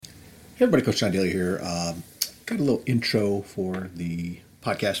Hey everybody, Coach John Daly here. Got a little intro for the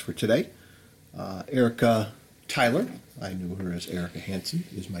podcast for today. Erica Tyler, I knew her as Erica Hansen,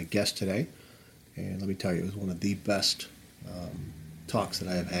 is my guest today. And let me tell you, it was one of the best talks that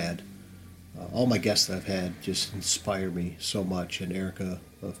I have had. All my guests that I've had just inspire me so much. And Erica,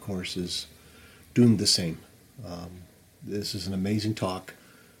 of course, is doing the same. This is an amazing talk.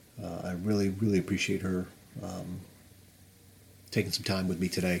 I really, really appreciate her taking some time with me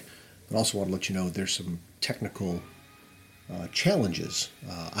today. But also want to let you know there's some technical challenges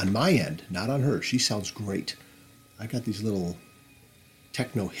on my end, not on her. She sounds great. I got these little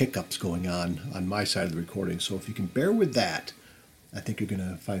techno hiccups going on my side of the recording. So if you can bear with that, I think you're going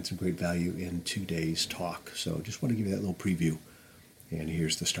to find some great value in today's talk. So just want to give you that little preview. And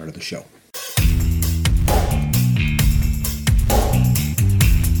here's the start of the show.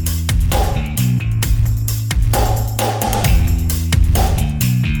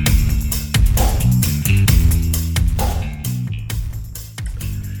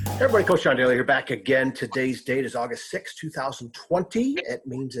 Hey everybody, Coach John Daly here, back again. Today's date is August 6, 2020. It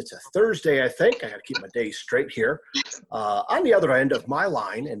means it's a Thursday, I think. I got to keep my days straight here. On the other end of my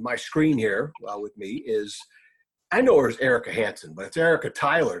line and my screen here with me is, I know her as Erica Hansen, but it's Erica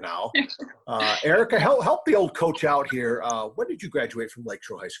Tyler now. Erica, help the old coach out here. When did you graduate from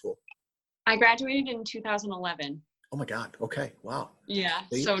Lakeshore High School? I graduated in 2011. Oh my God. Okay. Wow. Yeah.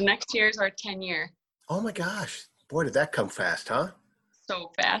 So next year is our 10-year. Oh my gosh. Boy, did that come fast, huh?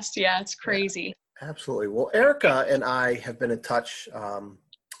 So fast. Yeah, it's crazy. Yeah, absolutely. Well, Erica and I have been in touch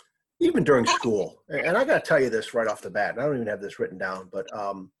even during school. And I got to tell you this right off the bat. And I don't even have this written down, but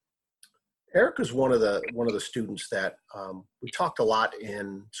Erica's one of the students that we talked a lot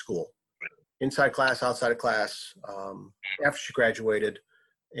in school, inside class, outside of class, after she graduated.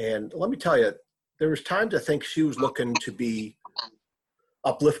 And let me tell you, there was times I think she was looking to be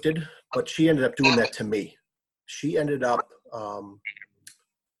uplifted, but she ended up doing that to me. She ended up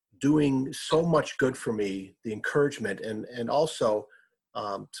doing so much good for me, the encouragement, and also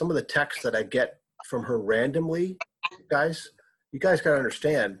some of the texts that I get from her randomly. You guys got to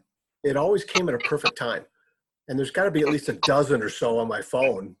understand, it always came at a perfect time. And there's got to be at least a dozen or so on my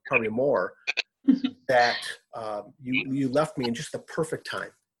phone, probably more, that you left me in just the perfect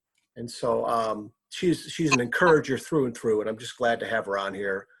time. And so she's an encourager through and through, and I'm just glad to have her on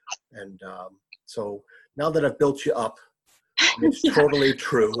here. And so now that I've built you up, it's totally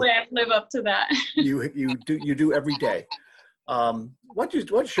true. I live up to that. you do every day. Why don't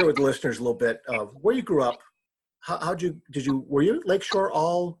you share with the listeners a little bit of where you grew up? Were you Lakeshore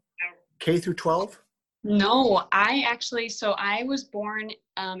all K through 12? No, I was born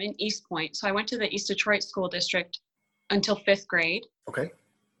in East Point. So I went to the East Detroit School District until 5th grade. Okay.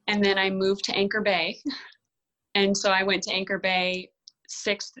 And then I moved to Anchor Bay. And so I went to Anchor Bay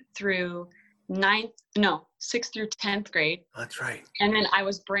 6th through 10th grade. That's right. And then I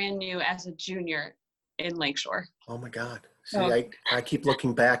was brand new as a junior in Lakeshore. Oh my God. See, I keep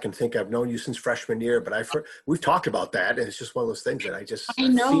looking back and think I've known you since freshman year, but we've talked about that, and it's just one of those things that I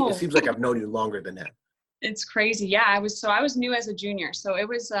know. It seems like I've known you longer than that. It's crazy. Yeah, I was new as a junior. So it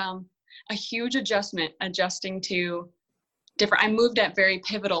was a huge adjusting to different. I moved at very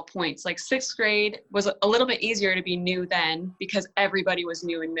pivotal points. Like 6th grade was a little bit easier to be new then because everybody was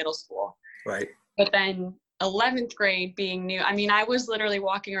new in middle school. Right. But then 11th grade being new, I mean, I was literally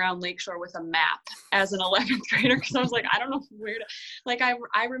walking around Lakeshore with a map as an 11th grader because I was like, I don't know where to, like,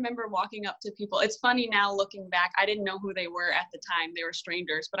 I remember walking up to people. It's funny now looking back, I didn't know who they were at the time. They were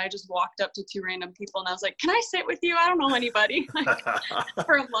strangers, but I just walked up to 2 random people and I was like, can I sit with you? I don't know anybody. Like,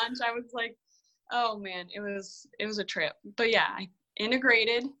 for lunch, I was like, oh man, it was a trip. But yeah, I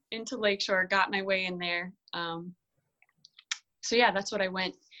integrated into Lakeshore, got my way in there. So yeah, that's what I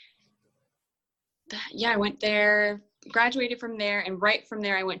went. Yeah, I went there, graduated from there, and right from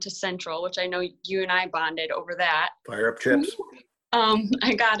there I went to Central, which I know you and I bonded over that. Fire up chips.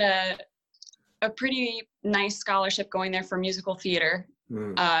 I got a pretty nice scholarship going there for musical theater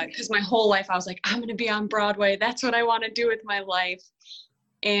because my whole life I was like, I'm going to be on Broadway. That's what I want to do with my life.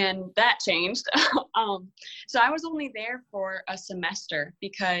 And that changed. So I was only there for a semester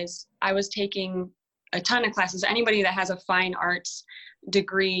because I was taking a ton of classes. Anybody that has a fine arts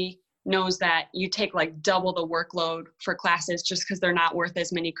degree knows that you take like double the workload for classes just because they're not worth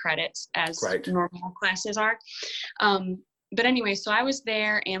as many credits as normal classes are. But anyway, so I was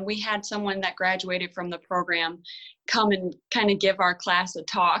there and we had someone that graduated from the program come and kind of give our class a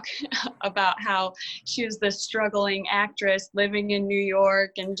talk about how she was this struggling actress living in New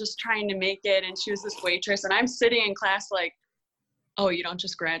York and just trying to make it. And she was this waitress. And I'm sitting in class like, oh, you don't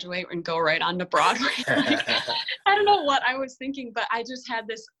just graduate and go right on to Broadway. Like, I don't know what I was thinking, but I just had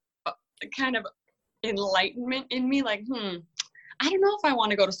this kind of enlightenment in me, like, I don't know if I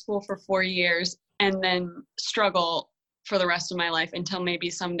want to go to school for 4 years and then struggle for the rest of my life until maybe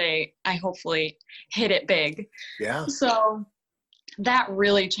someday I hopefully hit it big. Yeah. So that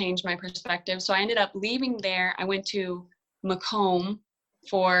really changed my perspective. So I ended up leaving there. I went to Macomb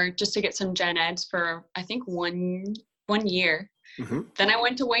just to get some gen eds for, I think, one year. Mm-hmm. Then I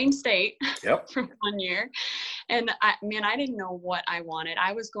went to Wayne State Yep. for 1 year. And I didn't know what I wanted.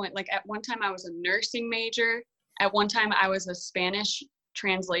 I was going, like, at one time I was a nursing major. At one time I was a Spanish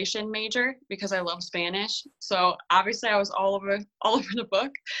translation major because I love Spanish. So obviously I was all over the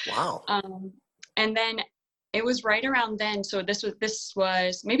book. Wow. And then it was right around then. So this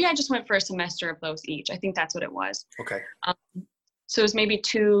was, maybe I just went for a semester of those each. I think that's what it was. Okay. So it was maybe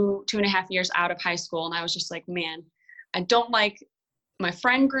 2.5 years out of high school. And I was just like, man, I don't like my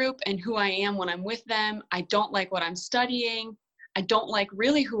friend group and who I am when I'm with them. I don't like what I'm studying. I don't like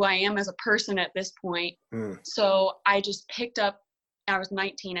really who I am as a person at this point. So I just picked up, I was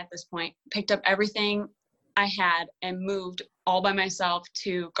 19 at this point, picked up everything I had and moved all by myself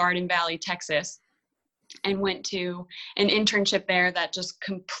to Garden Valley, Texas, and went to an internship there that just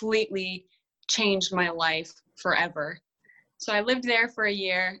completely changed my life forever. So I lived there for a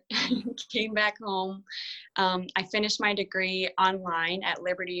year, came back home. I finished my degree online at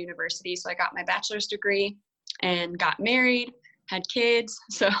Liberty University. So I got my bachelor's degree and got married, had kids.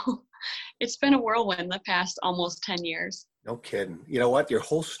 So it's been a whirlwind the past almost 10 years. No kidding. You know what? Your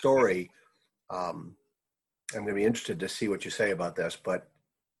whole story, I'm going to be interested to see what you say about this, but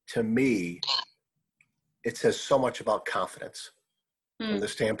to me, it says so much about confidence from the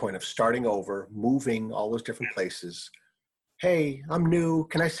standpoint of starting over, moving all those different places. Hey, I'm new.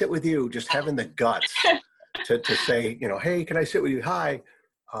 Can I sit with you? Just having the guts to say, hey, can I sit with you? Hi.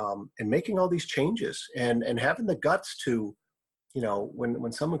 And making all these changes and having the guts to,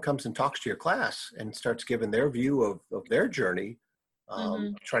 when someone comes and talks to your class and starts giving their view of their journey,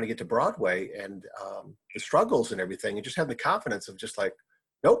 trying to get to Broadway and the struggles and everything, and just have the confidence of just like,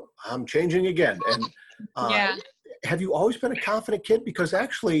 nope, I'm changing again. And have you always been a confident kid? Because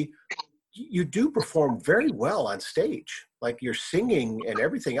actually you do perform very well on stage. Like your singing and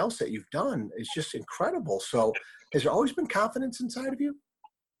everything else that you've done is just incredible. So has there always been confidence inside of you?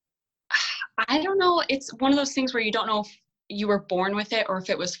 I don't know. It's one of those things where you don't know if you were born with it or if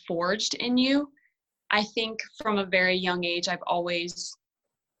it was forged in you. I think from a very young age, I've always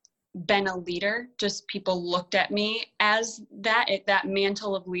been a leader. Just people looked at me as that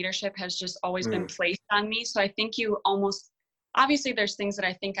mantle of leadership has just always been placed on me. So I think obviously there's things that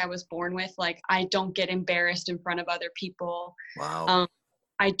I think I was born with, like I don't get embarrassed in front of other people. Wow.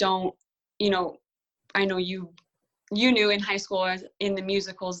 I don't, I know you knew in high school, in the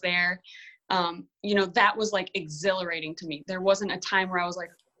musicals there, that was like exhilarating to me. There wasn't a time where I was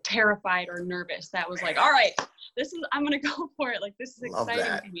like terrified or nervous. That was like, all right, I'm going to go for it. Like, this is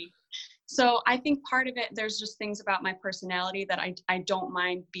exciting to me. So I think part of it, there's just things about my personality that I don't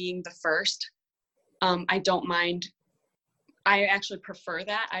mind being the first. I don't mind. I actually prefer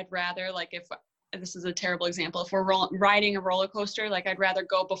that. I'd rather, like, if this is a terrible example, if we're riding a roller coaster, like I'd rather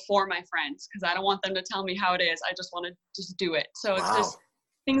go before my friends because I don't want them to tell me how it is. I just want to just do it. So it's just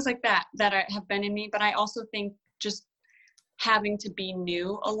things like that have been in me. But I also think just having to be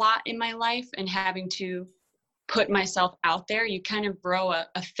new a lot in my life and having to put myself out there, you kind of grow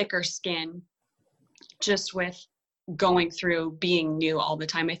a thicker skin just with going through being new all the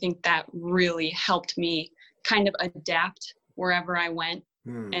time. I think that really helped me kind of adapt wherever I went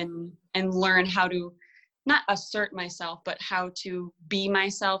and learn how to not assert myself, but how to be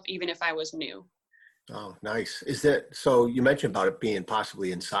myself, even if I was new. Oh, nice. So you mentioned about it being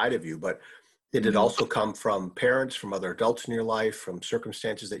possibly inside of you, but did it also come from parents, from other adults in your life, from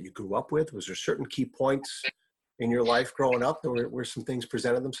circumstances that you grew up with? Was there certain key points in your life growing up where some things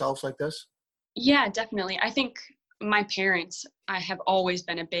presented themselves like this? Yeah, definitely. I think my parents, I have always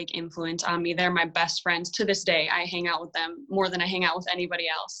been a big influence on me. They're my best friends to this day. I hang out with them more than I hang out with anybody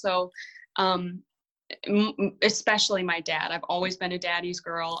else. So, especially my dad. I've always been a daddy's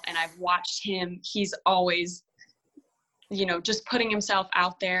girl, and I've watched him. He's always, just putting himself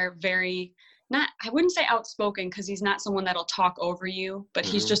out there, I wouldn't say outspoken because he's not someone that'll talk over you, but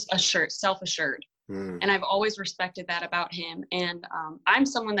he's just self-assured. And I've always respected that about him. And I'm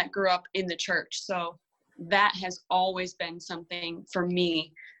someone that grew up in the church. So that has always been something for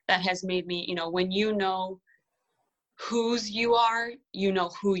me that has made me, when you know whose you are, you know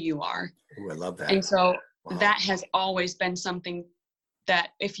who you are. Ooh, I love that. And so that has always been something that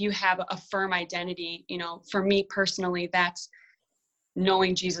if you have a firm identity, for me personally, that's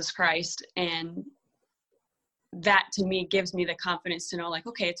knowing Jesus Christ and that to me gives me the confidence to know, like,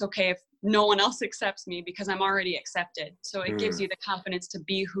 okay, it's okay if no one else accepts me because I'm already accepted. So it gives you the confidence to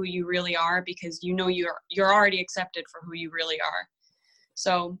be who you really are, because you know you're already accepted for who you really are.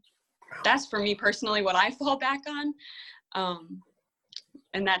 So that's, for me personally, what I fall back on.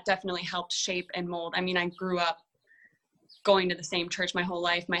 And that definitely helped shape and mold. I mean, I grew up going to the same church my whole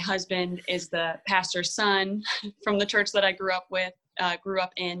life. My husband is the pastor's son from the church that I grew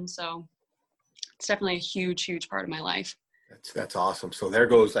up in. So it's definitely a huge, huge part of my life. That's awesome. So there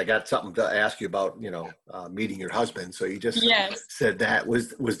goes, I got something to ask you about, meeting your husband. So you just said that.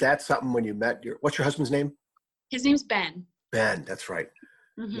 Was that something when you met what's your husband's name? His name's Ben. Ben, that's right.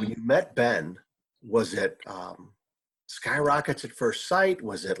 When you met Ben, was it skyrockets at first sight?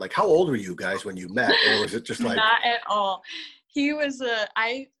 Was it like, how old were you guys when you met? Or was it just like? Not at all. He was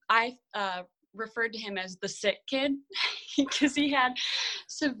I referred to him as the sick kid because he had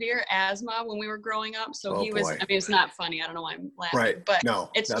severe asthma when we were growing up. So he was, I mean, it's not funny. I don't know why I'm laughing, right. But no,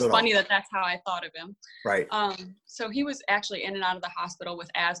 it's just funny that that's how I thought of him. Right. So he was actually in and out of the hospital with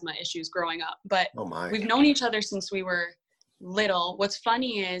asthma issues growing up, but oh my. We've known each other since we were little. What's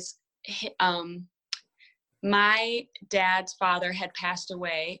funny is, my dad's father had passed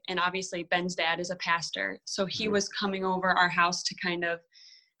away, and obviously Ben's dad is a pastor. So he was coming over our house to kind of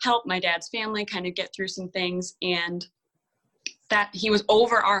help my dad's family kind of get through some things. And that he was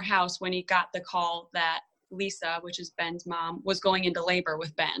over our house when he got the call that Lisa, which is Ben's mom, was going into labor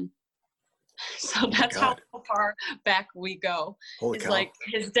with Ben. So that's how far back we go. Holy cow. Like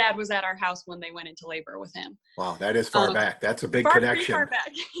his dad was at our house when they went into labor with him. Wow, that is far back. That's a big connection. Far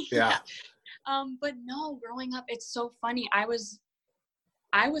back. Yeah. But no, growing up, it's so funny. I was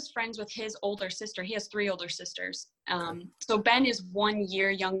friends with his older sister. He has 3 older sisters. So Ben is 1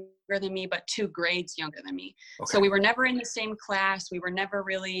 year younger than me, but 2 grades younger than me. Okay. So we were never in the same class. We were never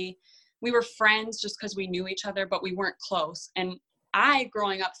really, we were friends just because we knew each other, but we weren't close. And I,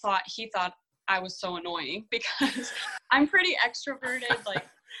 growing up, he thought I was so annoying because I'm pretty extroverted. Like,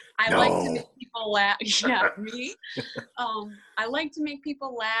 I like to make people laugh. Yeah, me. I like to make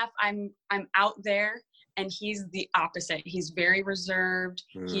people laugh. I'm out there, and he's the opposite. He's very reserved.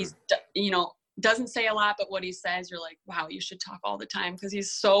 He's, doesn't say a lot, but what he says, you're like, wow, you should talk all the time because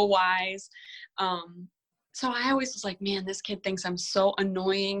he's so wise. So I always was like, man, this kid thinks I'm so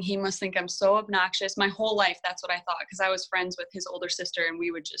annoying. He must think I'm so obnoxious. My whole life, that's what I thought, because I was friends with his older sister, and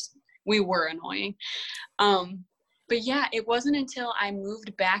we were annoying. But yeah, it wasn't until I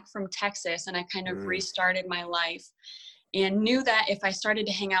moved back from Texas and I kind of restarted my life and knew that if I started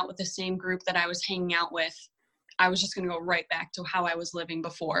to hang out with the same group that I was hanging out with, I was just going to go right back to how I was living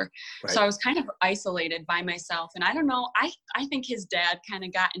before. Right. So I was kind of isolated by myself. And I don't know, I think his dad kind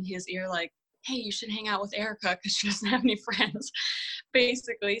of got in his ear like, hey, you should hang out with Erica because she doesn't have any friends,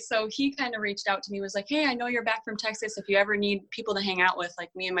 basically. So he kind of reached out to me, was like, hey, I know you're back from Texas. If you ever need people to hang out with, like,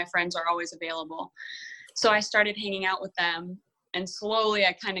 me and my friends are always available. So I started hanging out with them, and slowly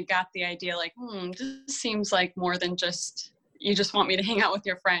I kind of got the idea like, this seems like more than just, you just want me to hang out with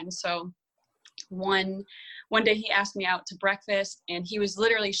your friends. So one day he asked me out to breakfast, and he was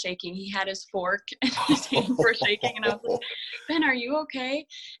literally shaking. He had his fork and his hands were shaking, and I was like, Ben, are you okay?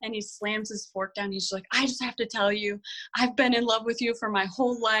 And he slams his fork down. He's like, I just have to tell you, I've been in love with you for my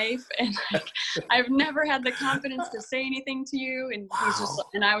whole life, and like, I've never had the confidence to say anything to you. And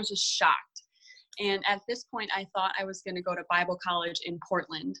and I was just shocked. And at this point, I thought I was going to go to Bible college in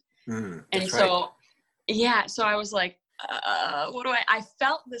Portland. And so, yeah, so I was like, I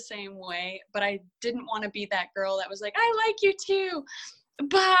felt the same way, but I didn't want to be that girl that was like, I like you too.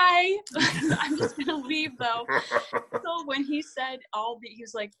 Bye. I'm just going to leave though. So when he said he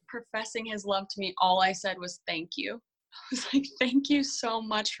was like professing his love to me, all I said was, thank you. I was like, thank you so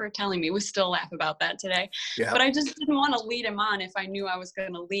much for telling me. We still laugh about that today. Yeah. But I just didn't want to lead him on if I knew I was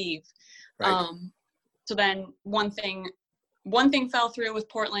going to leave. Right. So then one thing fell through with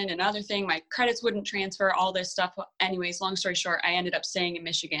Portland, another thing, my credits wouldn't transfer, all this stuff. Anyways, long story short, I ended up staying in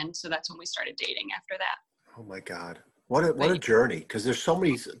Michigan. So that's when we started dating after that. Oh my God. What a journey. Because there's so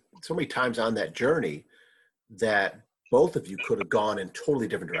many times on that journey that both of you could have gone in totally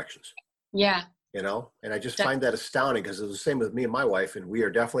different directions. Yeah. And I just find that astounding, because it was the same with me and my wife, and we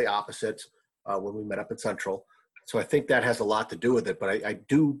are definitely opposites when we met up in Central. So I think that has a lot to do with it. But I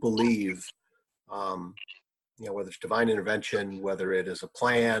do believe, whether it's divine intervention, whether it is a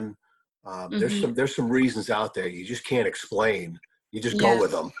plan, there's some reasons out there you just can't explain. You just go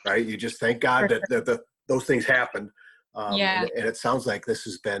with them, right? You just thank God that those things happened. And it sounds like this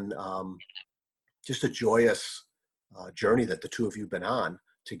has been just a joyous journey that the two of you have been on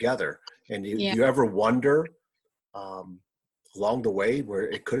together. And you ever wonder along the way where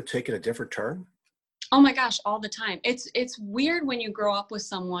it could have taken a different turn? Oh my gosh, all the time. It's weird when you grow up with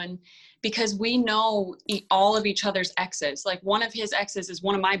someone because we know all of each other's exes. Like one of his exes is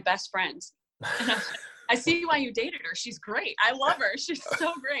one of my best friends. And I see why you dated her. She's great. I love her. She's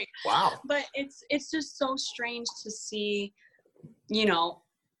so great. Wow. But it's just so strange to see, you know,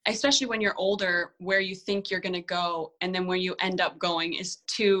 especially when you're older, where you think you're going to go and then where you end up going is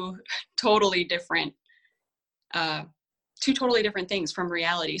two totally different things from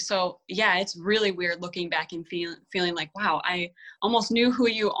reality. So yeah, it's really weird looking back and feeling like, wow, I almost knew who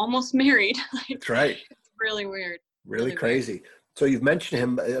you almost married. Like, that's right. It's really weird. Really crazy. Weird. So you've mentioned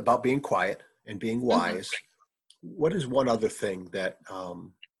him about being quiet and being wise. Mm-hmm. What is one other thing that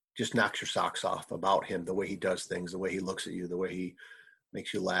just knocks your socks off about him, the way he does things, the way he looks at you, the way he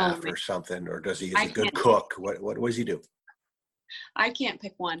makes you laugh or something, or is he a good cook? What does he do? I can't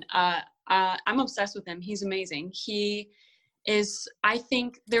pick one. I'm obsessed with him. He's amazing. He is, I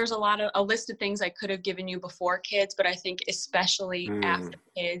think there's a list of things I could have given you before kids, but I think especially after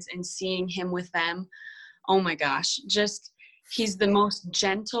kids and seeing him with them, oh my gosh, just, he's the most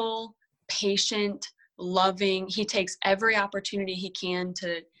gentle, patient, loving. He takes every opportunity he can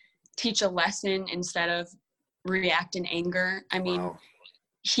to teach a lesson instead of react in anger. I mean, wow.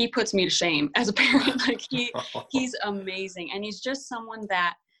 He puts me to shame as a parent. Like he's amazing. And he's just something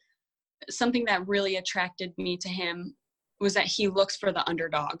that really attracted me to him was that he looks for the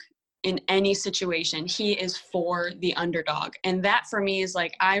underdog in any situation. He is for the underdog. And that for me is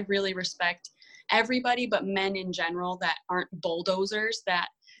like, I really respect everybody, but men in general that aren't bulldozers that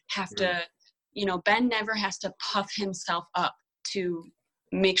have to, you know, Ben never has to puff himself up to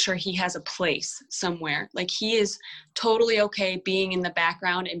make sure he has a place somewhere. Like he is totally okay being in the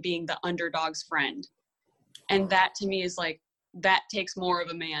background and being the underdog's friend. And that to me is like, that takes more of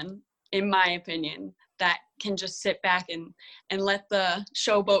a man, in my opinion, that can just sit back and let the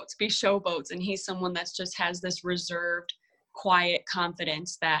showboats be showboats. And he's someone that's just has this reserved, quiet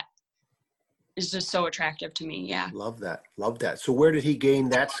confidence that is just so attractive to me. Yeah. Love that. Love that. So where did he gain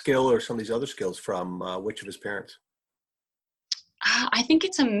that skill or some of these other skills from? Which of his parents? I think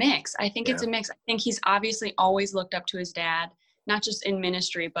it's a mix. I think he's obviously always looked up to his dad, not just in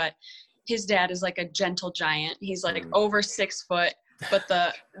ministry, but his dad is like a gentle giant. He's like over 6 foot, but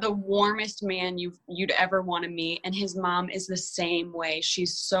the warmest man you'd ever want to meet. And his mom is the same way.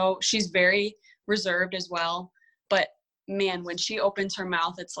 She's very reserved as well. But man, when she opens her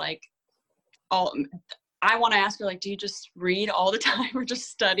mouth, it's like I want to ask her, like, do you just read all the time or just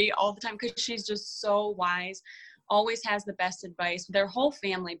study all the time? Because she's just so wise. Always has the best advice. Their whole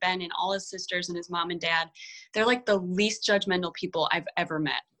family, Ben and all his sisters and his mom and dad, they're like the least judgmental people I've ever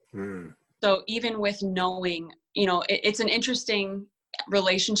met. So even with knowing, you know, it's an interesting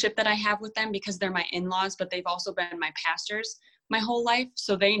relationship that I have with them because they're my in-laws, but they've also been my pastors my whole life.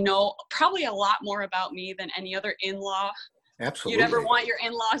 So they know probably a lot more about me than any other in-law. Absolutely. You'd ever want your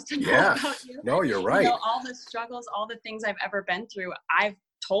in-laws to know about you. No, you're right. You know, all the struggles, all the things I've ever been through, I've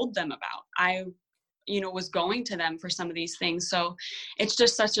told them about. I was going to them for some of these things. So it's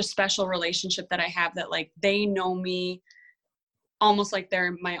just such a special relationship that I have that like, they know me almost like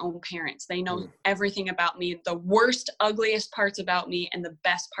they're my own parents. They know everything about me, the worst, ugliest parts about me and the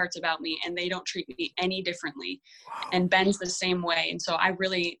best parts about me. And they don't treat me any differently. Wow. And Ben's the same way. And so I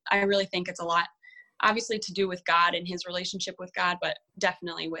really think it's a lot, obviously to do with God and his relationship with God, but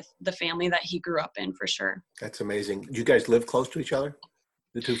definitely with the family that he grew up in for sure. That's amazing. Do you guys live close to each other?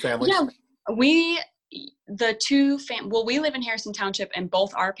 The two families? Yeah. We live in Harrison Township and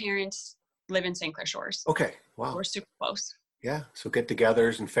both our parents live in St. Clair Shores. Okay. Wow. We're super close. Yeah. So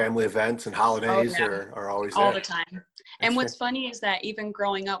get-togethers and family events and holidays are always there. All the time. And what's funny is that even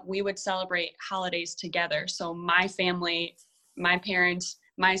growing up, we would celebrate holidays together. So my family, my parents,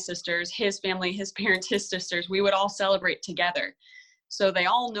 my sisters, his family, his parents, his sisters, we would all celebrate together. So they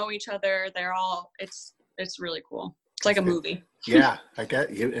all know each other. It's really cool. It's like a movie. Yeah, I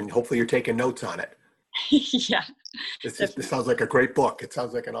get you. And hopefully you're taking notes on it. Yeah. This sounds like a great book. It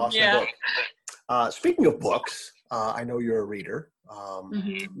sounds like an awesome book. Speaking of books, I know you're a reader.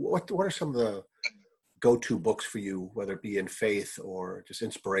 What are some of the go-to books for you, whether it be in faith or just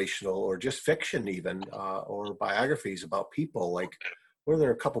inspirational or just fiction even, or biographies about people? Like, what are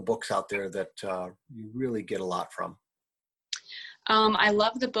there a couple books out there that you really get a lot from? I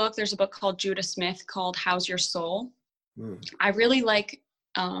love the book. There's a book called Judah Smith called How's Your Soul? I really like,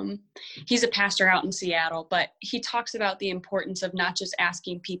 he's a pastor out in Seattle, but he talks about the importance of not just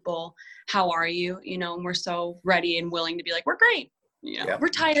asking people, how are you? You know, and we're so ready and willing to be like, we're great. You know, we're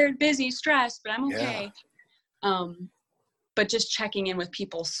tired, busy, stressed, but I'm okay. But just checking in with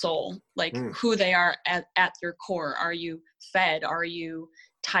people's soul, like who they are at their core. Are you fed? Are you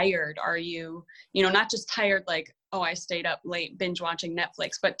tired? Are you, not just tired like, oh, I stayed up late binge watching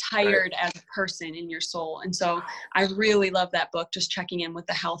Netflix, but tired as a person in your soul. And so I really love that book, just checking in with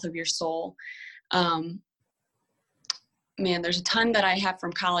the health of your soul. Man, there's a ton that I have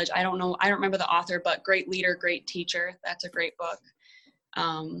from college. I don't remember the author, but Great Leader, Great Teacher. That's a great book.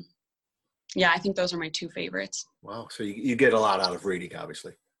 Yeah, I think those are my two favorites. Wow. So you get a lot out of reading,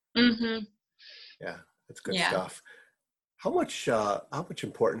 obviously. Mm-hmm. Yeah, that's good stuff. How much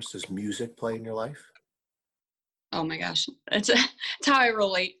importance does music play in your life? Oh my gosh. It's how I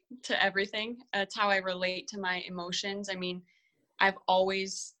relate to everything. It's how I relate to my emotions. I mean, I've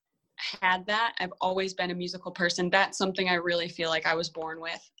always had that. I've always been a musical person. That's something I really feel like I was born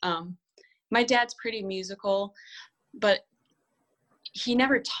with. My dad's pretty musical, but he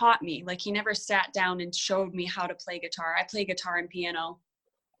never taught me. Like, he never sat down and showed me how to play guitar. I play guitar and piano,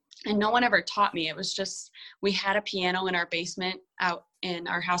 and no one ever taught me. It was just, we had a piano in our basement out in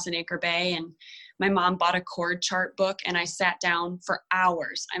our house in Anchor Bay, and my mom bought a chord chart book, and I sat down for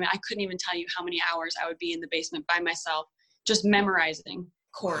hours. I mean, I couldn't even tell you how many hours I would be in the basement by myself, just memorizing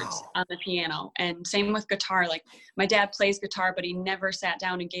chords on the piano. And same with guitar. Like, my dad plays guitar, but he never sat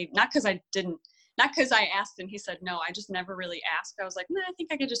down and not because I asked and he said no, I just never really asked. I was like, I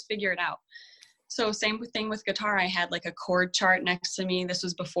think I could just figure it out. So same thing with guitar. I had like a chord chart next to me. This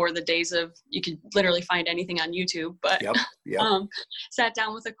was before the days of, you could literally find anything on YouTube, but sat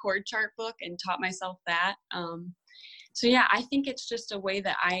down with a chord chart book and taught myself that. So yeah, I think it's just a way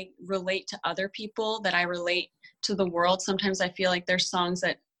that I relate to other people, that I relate to the world. Sometimes I feel like there's songs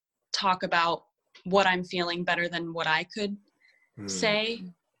that talk about what I'm feeling better than what I could say.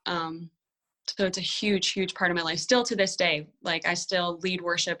 So it's a huge, huge part of my life. Still to this day, like, I still lead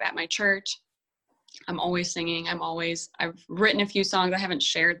worship at my church. I'm always singing. I've written a few songs. I haven't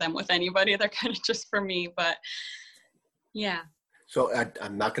shared them with anybody. They're kind of just for me, but yeah. So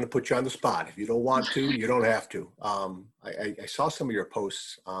I'm not going to put you on the spot. If you don't want to, you don't have to. I saw some of your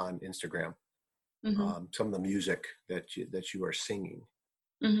posts on Instagram, some of the music that you are singing.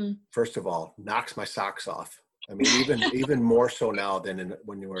 First of all, knocks my socks off. I mean, even more so now than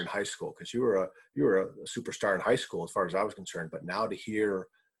when you were in high school, because you were a superstar in high school as far as I was concerned. But now to hear,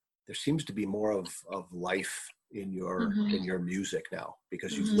 there seems to be more of life in your music now,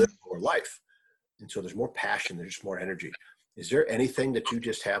 because you've lived more life, and so there's more passion. There's just more energy. Is there anything that you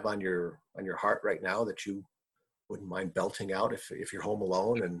just have on your heart right now that you wouldn't mind belting out if you're home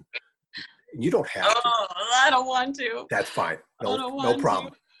alone? And you don't have to. I don't want to. That's fine. No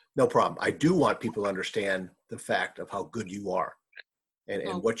problem. No problem. I do want people to understand the fact of how good you are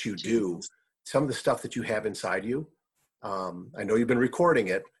and what you do. Some of the stuff that you have inside you. I know you've been recording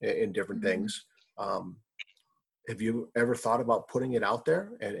it in different things. Have you ever thought about putting it out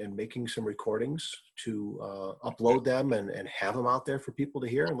there and making some recordings to upload them and have them out there for people to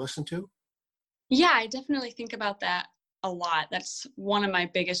hear and listen to? Yeah, I definitely think about that a lot. That's one of my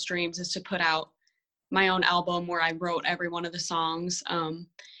biggest dreams, is to put out my own album where I wrote every one of the songs.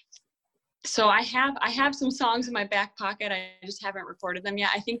 So I have some songs in my back pocket. I just haven't recorded them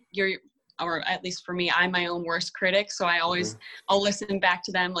yet. I think or at least for me, I'm my own worst critic. So I'll listen back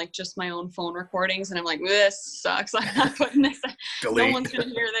to them, like just my own phone recordings. And I'm like, this sucks. I'm not putting this. No one's going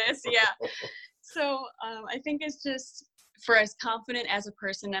to hear this. Yeah. So I think it's just, for as confident as a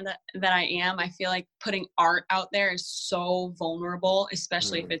person that I am, I feel like putting art out there is so vulnerable,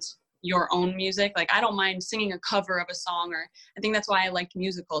 especially if it's your own music. Like, I don't mind singing a cover of a song, or I think that's why I liked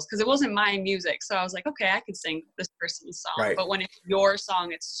musicals, because it wasn't my music. So I was like, okay, I could sing this person's song. Right. But when it's your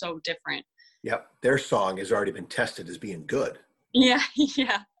song, it's so different. Yep. Their song has already been tested as being good. Yeah.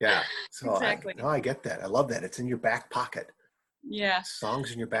 So exactly. I get that. I love that. It's in your back pocket. Yeah.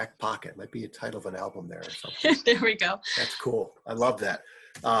 Songs in your back pocket might be a title of an album there or something. There we go. That's cool. I love that.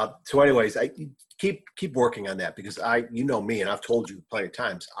 So anyways, I keep working on that, because you know me, and I've told you plenty of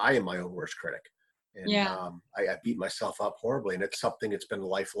times, I am my own worst critic. And I beat myself up horribly, and it's something, it's been a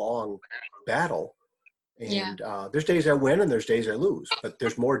lifelong battle. And there's days I win and there's days I lose, but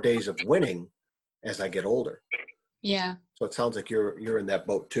there's more days of winning as I get older. Yeah. So it sounds like you're in that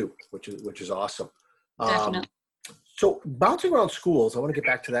boat too, which is awesome. Definitely. So bouncing around schools, I want to get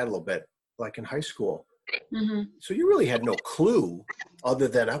back to that a little bit, like in high school. So you really had no clue other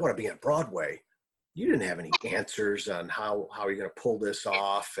than, I want to be on Broadway. You didn't have any answers on how you're going to pull this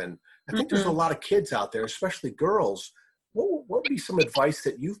off. And I think there's a lot of kids out there, especially girls. What would be some advice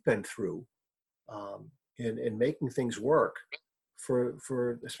that you've been through in making things work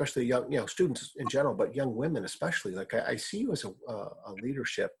for especially young, students in general, but young women especially? Like, I see you as a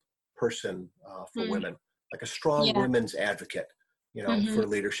leadership person for women, like a strong women's advocate, for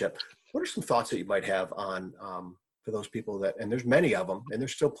leadership. What are some thoughts that you might have on for those people that, and there's many of them, and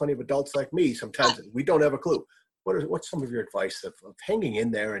there's still plenty of adults like me. Sometimes we don't have a clue. What's some of your advice of hanging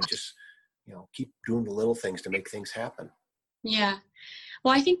in there and just, keep doing the little things to make things happen? Yeah.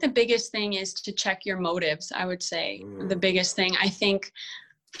 Well, I think the biggest thing is to check your motives. I would say the biggest thing. I think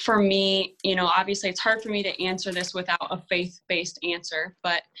for me, obviously it's hard for me to answer this without a faith-based answer,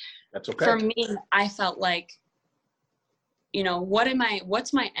 but that's okay. For me, I felt like,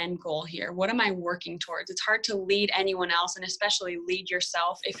 what's my end goal here? What am I working towards? It's hard to lead anyone else, and especially lead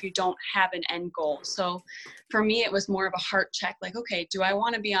yourself if you don't have an end goal. So for me, it was more of a heart check, like, okay, do I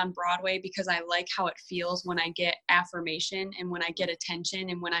want to be on Broadway because I like how it feels when I get affirmation and when I get attention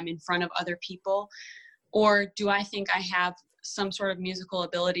and when I'm in front of other people? Or do I think I have some sort of musical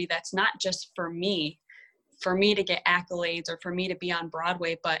ability that's not just for me to get accolades or for me to be on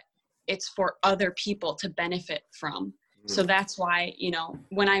Broadway, but it's for other people to benefit from. So that's why,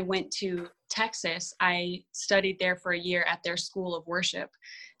 when I went to Texas, I studied there for a year at their school of worship.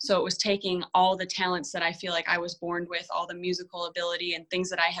 So it was taking all the talents that I feel like I was born with, all the musical ability and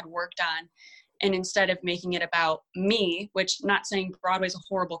things that I had worked on. And instead of making it about me, which not saying Broadway's a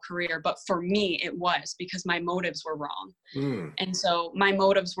horrible career, but for me, it was because my motives were wrong. And so my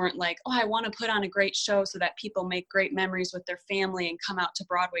motives weren't like, oh, I want to put on a great show so that people make great memories with their family and come out to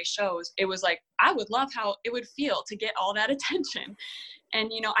Broadway shows. It was like, I would love how it would feel to get all that attention. And,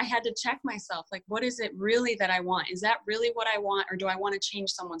 I had to check myself, like, what is it really that I want? Is that really what I want? Or do I want to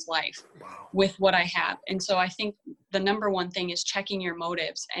change someone's life with what I have? And so I think the number one thing is checking your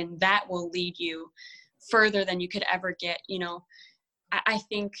motives, and that will lead you further than you could ever get. I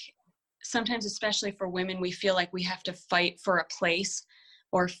think sometimes, especially for women, we feel like we have to fight for a place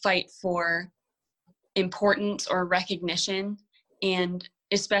or fight for importance or recognition. And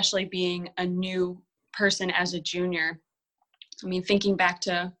especially being a new person as a junior, I mean, thinking back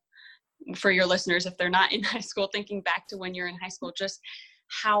to, for your listeners, if they're not in high school, thinking back to when you're in high school, just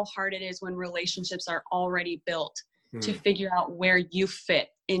how hard it is when relationships are already built to figure out where you fit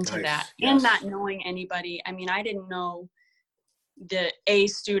into that. And not knowing anybody. I mean, I didn't know the A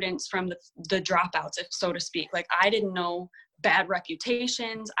students from the dropouts, if so to speak. Like, I didn't know bad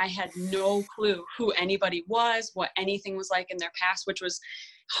reputations. I had no clue who anybody was, what anything was like in their past, which was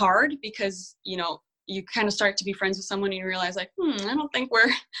hard because, you kind of start to be friends with someone and you realize like, I don't think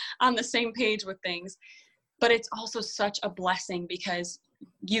we're on the same page with things. But it's also such a blessing because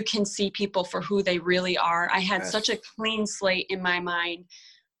you can see people for who they really are. I had such a clean slate in my mind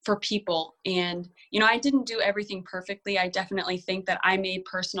for people. And, I didn't do everything perfectly. I definitely think that I made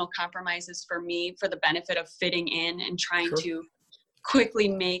personal compromises for me for the benefit of fitting in and trying to quickly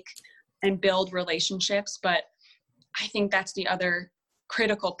make and build relationships. But I think that's the other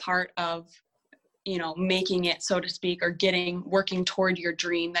critical part of making it, so to speak, or working toward your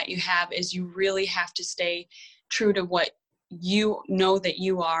dream that you have, is you really have to stay true to what you know that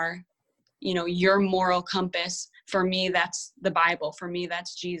you are, your moral compass. For me, that's the Bible. For me,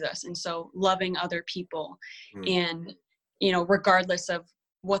 that's Jesus. And so loving other people and, regardless of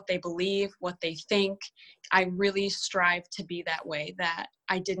what they believe, what they think, I really strive to be that way, that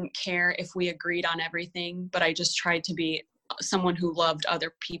I didn't care if we agreed on everything, but I just tried to be someone who loved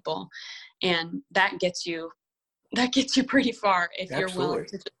other people. And that gets you pretty far if you're willing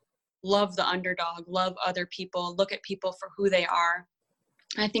to love the underdog, love other people, look at people for who they are.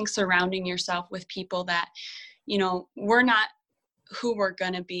 I think surrounding yourself with people that, we're not who we're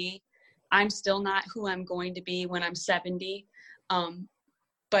going to be. I'm still not who I'm going to be when I'm 70.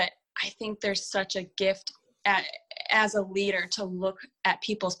 But I think there's such a gift as a leader to look at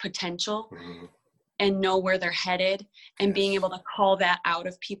people's potential and know where they're headed and being able to call that out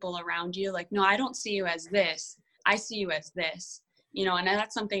of people around you. Like, no, I don't see you as this. I see you as this, and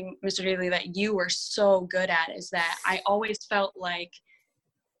that's something, Mr. Daly, that you were so good at, is that I always felt like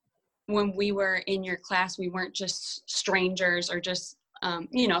when we were in your class, we weren't just strangers or just,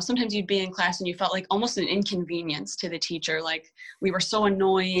 sometimes you'd be in class and you felt like almost an inconvenience to the teacher. Like we were so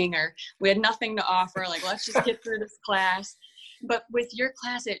annoying or we had nothing to offer. Like, let's just get through this class. But with your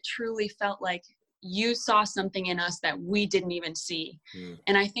class, it truly felt like you saw something in us that we didn't even see.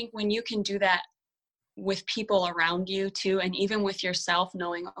 And I think when you can do that with people around you too, and even with yourself,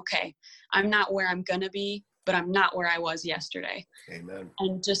 knowing, okay, I'm not where I'm going to be, but I'm not where I was yesterday. Amen.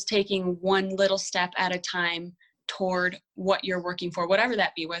 And just taking one little step at a time toward what you're working for, whatever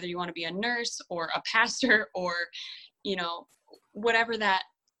that be, whether you want to be a nurse or a pastor or, whatever that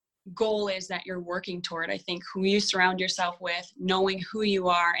goal is that you're working toward. I think who you surround yourself with, knowing who you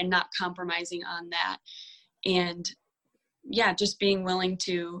are and not compromising on that. And just being willing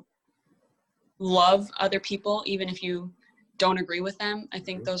to love other people, even if you don't agree with them. I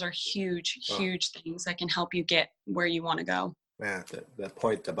think those are huge, huge things that can help you get where you want to go. Yeah, that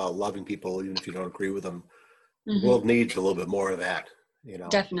point about loving people, even if you don't agree with them, the world needs a little bit more of that,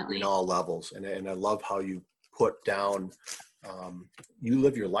 Definitely. in all levels. And I love how you put down, you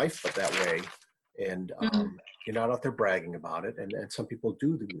live your life that way, and you're not out there bragging about it. And some people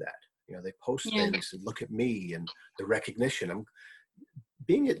do that. They post things and look at me and the recognition. I'm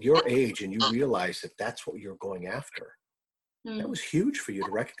being at your age and you realize that that's what you're going after. That was huge for you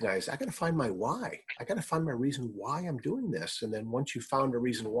to recognize. I got to find my why. I got to find my reason why I'm doing this. And then once you found a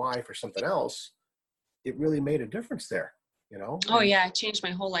reason why for something else, it really made a difference there, Oh yeah. It changed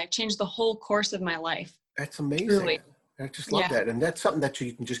my whole life, changed the whole course of my life. That's amazing. Truly. I just love that. And that's something that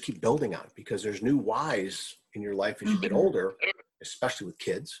you can just keep building on, because there's new whys in your life as you get older, especially with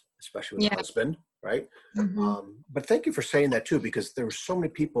kids, especially with a husband, right? But thank you for saying that too, because there were so many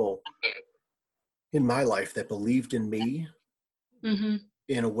people in my life that believed in me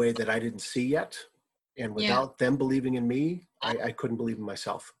in a way that I didn't see yet. And without them believing in me, I couldn't believe in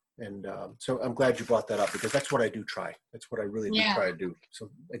myself. And so I'm glad you brought that up, because that's what I do try. That's what I really do try to do. So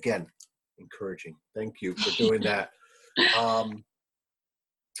again, encouraging. Thank you for doing that. How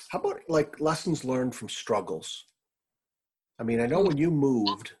about like lessons learned from struggles? I mean, I know when you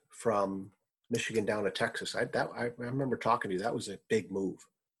moved from Michigan down to Texas, I remember talking to you. That was a big move.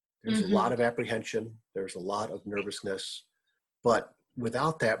 There's a lot of apprehension. There's a lot of nervousness. But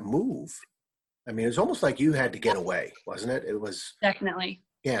without that move, I mean, it was almost like you had to get away, wasn't it? It was definitely.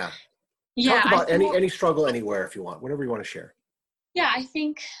 Yeah. Yeah. Talk about any struggle anywhere if you want, whatever you want to share. Yeah, I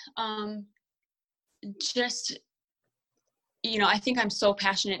think just, I think I'm so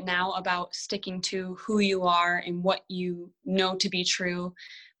passionate now about sticking to who you are and what you know to be true,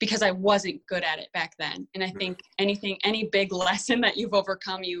 because I wasn't good at it back then. And I think any big lesson that you've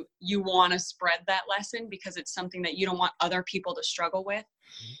overcome, you want to spread that lesson, because it's something that you don't want other people to struggle with.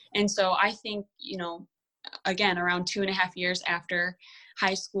 And so I think, again, around 2.5 years after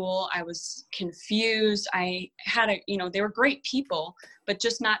high school, I was confused. I had they were great people, but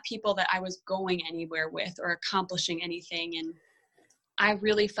just not people that I was going anywhere with or accomplishing anything. And I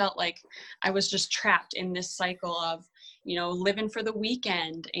really felt like I was just trapped in this cycle of, living for the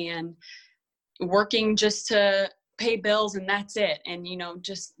weekend and working just to pay bills, and that's it. And,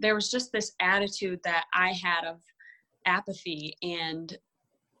 there was just this attitude that I had of apathy, and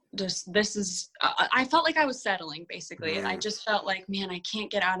just, I felt like I was settling, basically. I just felt like, man, I can't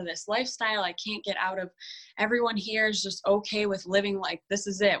get out of this lifestyle. I can't get out of, everyone here is just okay with living like this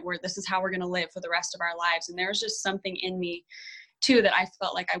is it, where this is how we're going to live for the rest of our lives. And there was just something in me too that I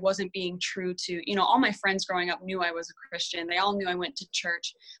felt like I wasn't being true to, all my friends growing up knew I was a Christian. They all knew I went to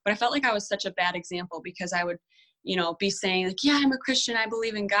church, but I felt like I was such a bad example, because I would, be saying like, yeah, I'm a Christian, I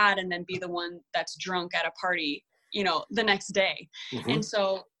believe in God, and then be the one that's drunk at a party, the next day. And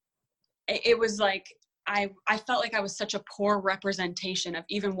so it was like, I felt like I was such a poor representation of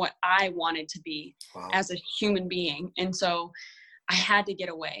even what I wanted to be as a human being. And so I had to get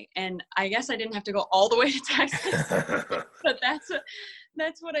away. And I guess I didn't have to go all the way to Texas, but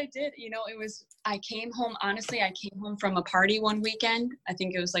that's what I did. I came home, honestly, I came home from a party one weekend. I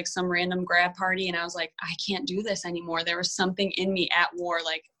think it was like some random grad party. And I was like, I can't do this anymore. There was something in me at war.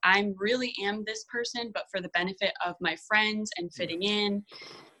 Like, I really am this person, but for the benefit of my friends and fitting in,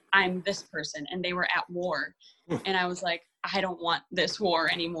 I'm this person. And they were at war. And I was like, I don't want this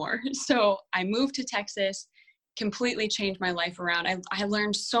war anymore. So I moved to Texas, completely changed my life around. I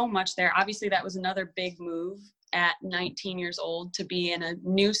learned so much there. Obviously, that was another big move at 19 years old, to be in a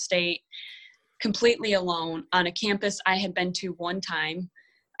new state, completely alone on a campus I had been to one time.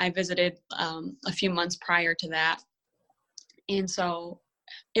 I visited a few months prior to that. And so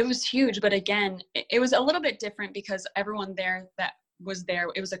it was huge. But again, it was a little bit different, because everyone there that was there,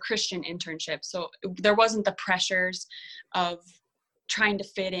 it was a Christian internship. So there wasn't the pressures of trying to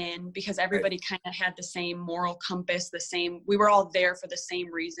fit in, because everybody kind of had the same moral compass, we were all there for the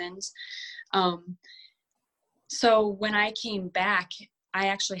same reasons. So when I came back, I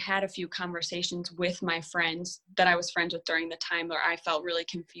actually had a few conversations with my friends that I was friends with during the time where I felt really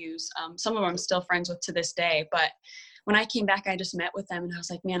confused. Some of them I'm still friends with to this day, but when I came back, I just met with them and I was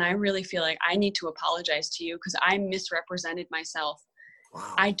like, man, I really feel like I need to apologize to you, because I misrepresented myself.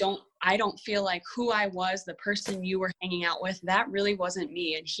 Wow. I don't feel like who I was, the person you were hanging out with, that really wasn't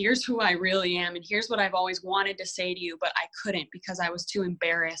me. And here's who I really am. And here's what I've always wanted to say to you, but I couldn't, because I was too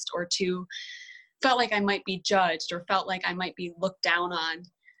embarrassed, or felt like I might be judged, or felt like I might be looked down on.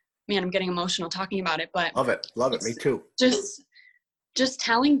 Man, I'm getting emotional talking about it, but love it. Me too. Just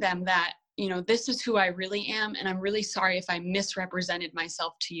telling them that, this is who I really am. And I'm really sorry if I misrepresented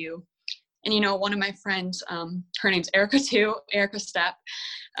myself to you. And, one of my friends, her name's Erica too, Erica Stepp.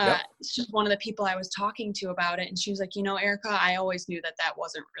 Yep. She's one of the people I was talking to about it. And she was like, Erica, I always knew that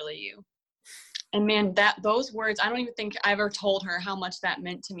wasn't really you. And man, those words, I don't even think I ever told her how much that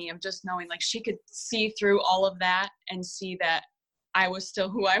meant to me, of just knowing, like, she could see through all of that and see that I was still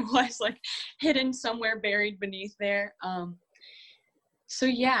who I was, like, hidden somewhere, buried beneath there. So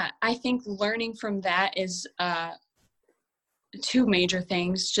yeah, I think learning from that is two major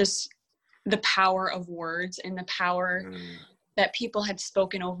things: just the power of words and the power that people had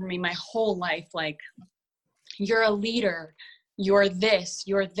spoken over me my whole life. Like, you're a leader, you're this,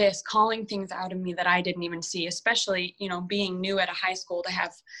 calling things out of me that I didn't even see, especially, being new at a high school, to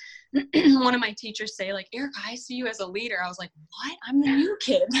have one of my teachers say, like, Erica, I see you as a leader. I was like, what? I'm the new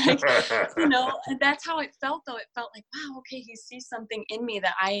kid. Like, and that's how it felt, though. It felt like, wow, okay, he sees something in me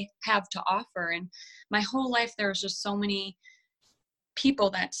that I have to offer. And my whole life, there was just so many people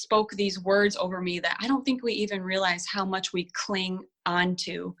that spoke these words over me that I don't think we even realize how much we cling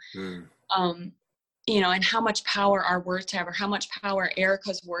onto. And how much power our words have, or how much power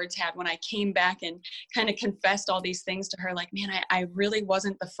Erica's words had when I came back and kind of confessed all these things to her. Like, man, I really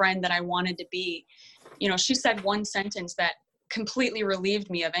wasn't the friend that I wanted to be. She said one sentence that completely relieved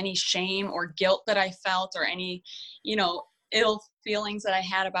me of any shame or guilt that I felt, or any, ill feelings that I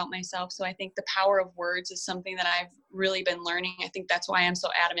had about myself. So I think the power of words is something that I've really been learning. I think that's why I'm so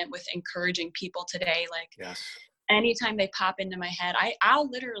adamant with encouraging people today. Like, yes. Anytime they pop into my head, I'll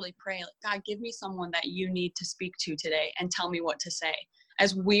literally pray, like, God, give me someone that you need to speak to today and tell me what to say.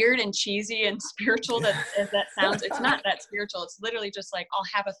 As weird and cheesy and spiritual as that sounds, it's not that spiritual. It's literally just like, I'll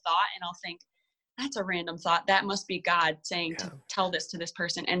have a thought and I'll think, that's a random thought. That must be God saying to tell this to this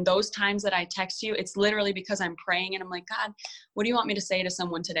person. And those times that I text you, it's literally because I'm praying and I'm like, God, what do you want me to say to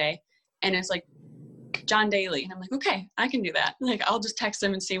someone today? And it's like, John Daly. And I'm like, okay, I can do that. Like, I'll just text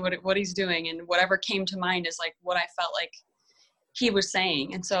him and see what he's doing. And whatever came to mind is like what I felt like he was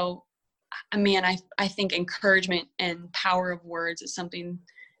saying. And so, I think encouragement and power of words is something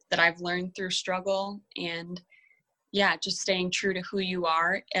that I've learned through struggle. And yeah, just staying true to who you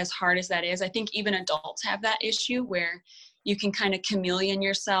are, as hard as that is. I think even adults have that issue where you can kind of chameleon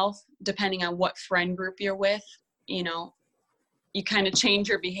yourself depending on what friend group you're with. You kind of change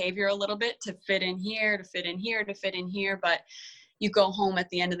your behavior a little bit to fit in here, to fit in here, to fit in here. But you go home at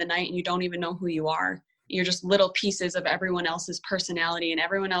the end of the night and you don't even know who you are. You're just little pieces of everyone else's personality and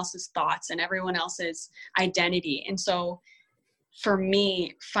everyone else's thoughts and everyone else's identity. And so for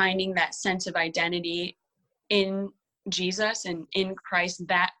me, finding that sense of identity in Jesus and in Christ,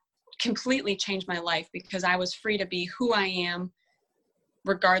 that completely changed my life, because I was free to be who I am,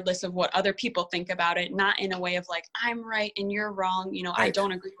 regardless of what other people think about it, not in a way of like, I'm right and you're wrong. Right. I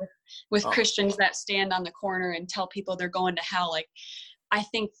don't agree with Christians that stand on the corner and tell people they're going to hell. Like, I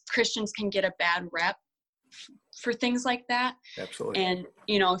think Christians can get a bad rep for things like that. Absolutely. And,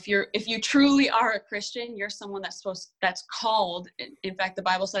 if you truly are a Christian, you're someone that's called. In fact, the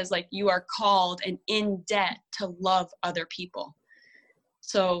Bible says, like, you are called and in debt to love other people.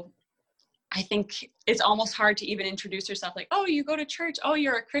 So I think it's almost hard to even introduce yourself, like, oh, you go to church. Oh,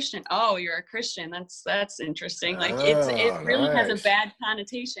 you're a Christian. Oh, you're a Christian. That's interesting. Like, it really has a bad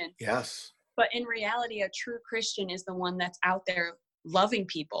connotation. Yes. But in reality, a true Christian is the one that's out there loving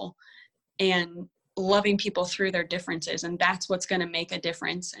people and loving people through their differences. And that's what's going to make a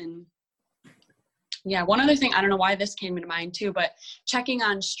difference. And yeah, one other thing, I don't know why this came to mind too, but checking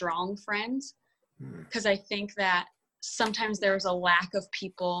on strong friends, because I think that sometimes there's a lack of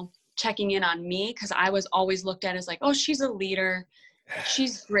people checking in on me, because I was always looked at as like, oh, she's a leader,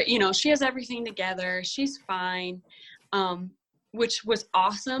 she's great, she has everything together, she's fine, which was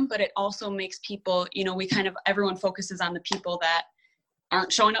awesome. But it also makes people, everyone focuses on the people that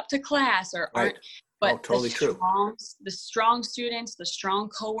aren't showing up to class or aren't, but totally the strong students, the strong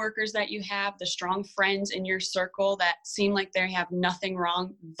coworkers that you have, the strong friends in your circle that seem like they have nothing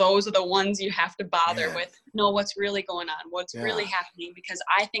wrong, those are the ones you have to bother with. Know what's really going on, what's really happening, because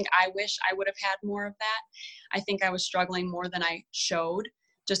I think I wish I would have had more of that. I think I was struggling more than I showed,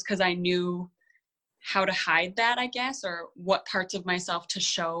 just because I knew how to hide that, I guess, or what parts of myself to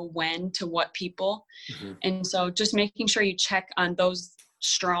show when to what people. And so just making sure you check on those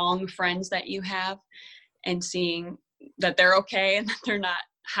strong friends that you have and seeing that they're okay and that they're not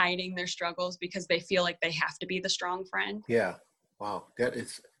hiding their struggles because they feel like they have to be the strong friend. Yeah. Wow. That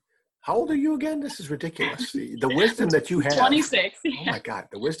is, how old are you again? This is ridiculous. The wisdom that you have. 26. Oh my God.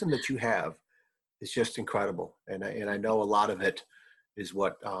 The wisdom that you have is just incredible. And I know a lot of it is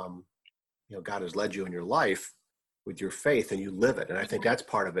what, God has led you in your life with your faith, and you live it. And I think that's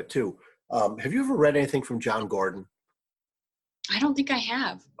part of it too. Have you ever read anything from John Gordon? I don't think I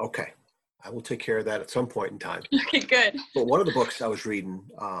have. Okay. I will take care of that at some point in time. Okay, good. But one of the books I was reading,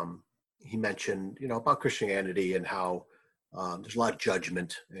 he mentioned, about Christianity and how there's a lot of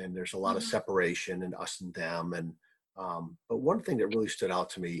judgment and there's a lot of separation and us and them. And but one thing that really stood out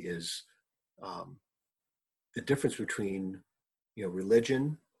to me is the difference between,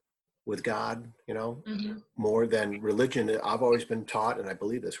 religion with God, more than religion. I've always been taught, and I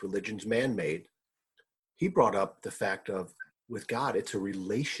believe this, religion's man-made. He brought up the fact of, with God, it's a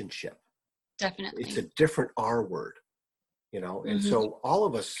relationship. Definitely. It's a different R word, and so all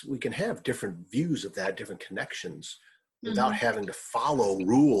of us, we can have different views of that, different connections without having to follow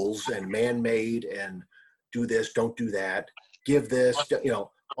rules and man-made and do this, don't do that, give this,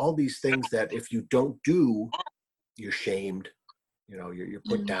 all these things that if you don't do, you're shamed, you're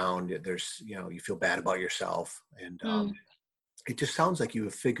put down, there's, you feel bad about yourself. And it just sounds like you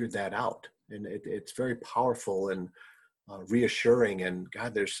have figured that out. And it's very powerful and reassuring. And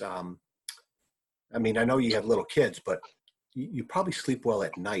God, there's, I know you have little kids, but you probably sleep well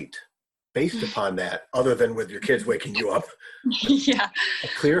at night based upon that, other than with your kids waking you up. Yeah. A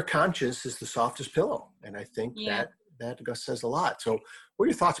clear conscience is the softest pillow. And I think that says a lot. So what are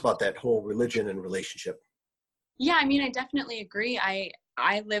your thoughts about that whole religion and relationship? Yeah, I definitely agree.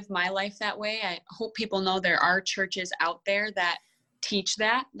 I live my life that way. I hope people know there are churches out there that teach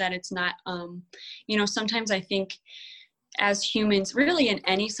that it's not, sometimes I think as humans, really in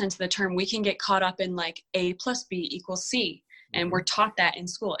any sense of the term, we can get caught up in like A plus B equals C. And we're taught that in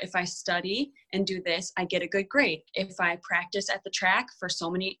school. If I study and do this, I get a good grade. If I practice at the track for so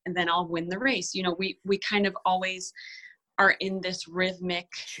many, and then I'll win the race. We kind of always are in this rhythmic,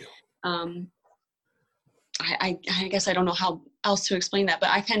 I guess I don't know how else to explain that, but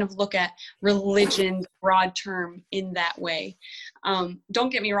I kind of look at religion, broad term, in that way. Don't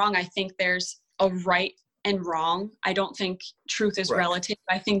get me wrong. I think there's a right and wrong. I don't think truth is relative.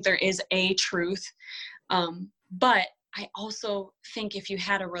 I think there is a truth. But I also think if you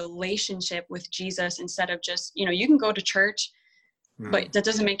had a relationship with Jesus instead of just, you can go to church, but that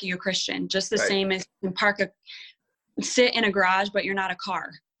doesn't make you a Christian. Just the same as you can sit in a garage, but you're not a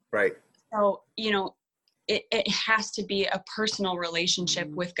car. Right. So, it has to be a personal relationship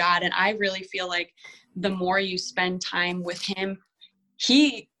with God. And I really feel like the more you spend time with him,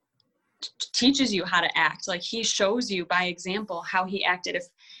 he teaches you how to act. Like he shows you by example how he acted.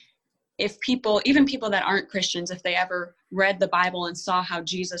 If people, even people that aren't Christians, if they ever read the Bible and saw how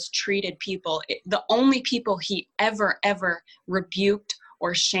Jesus treated people, the only people he ever rebuked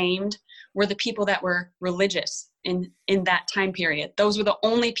or shamed were the people that were religious in that time period. Those were the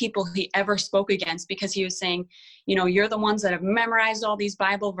only people he ever spoke against, because he was saying, you're the ones that have memorized all these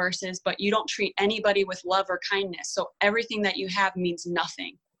Bible verses, but you don't treat anybody with love or kindness. So everything that you have means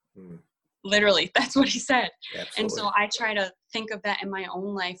nothing. Literally, that's what he said. Absolutely. And so I try to think of that in my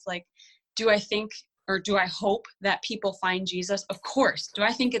own life. Like, do I think, or do I hope that people find Jesus? Of course. Do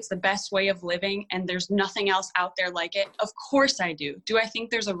I think it's the best way of living and there's nothing else out there like it? Of course I do. Do I think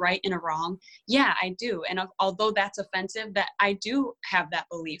there's a right and a wrong? Yeah, I do. And although that's offensive, that I do have that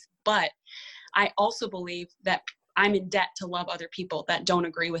belief, but I also believe that I'm in debt to love other people that don't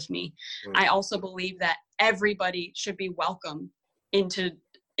agree with me. I also believe that everybody should be welcome into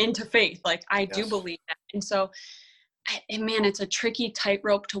faith. Like I do believe that. And so, man, it's a tricky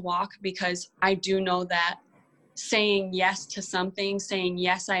tightrope to walk, because I do know that saying yes to some things, saying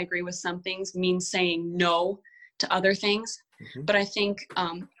yes, I agree with some things, means saying no to other things. But I think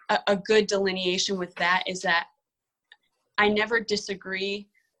a good delineation with that is that I never disagree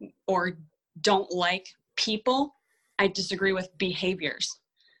or don't like people. I disagree with behaviors.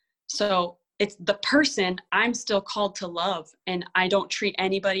 So it's the person I'm still called to love, and I don't treat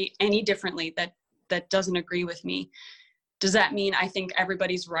anybody any differently that doesn't agree with me. Does that mean I think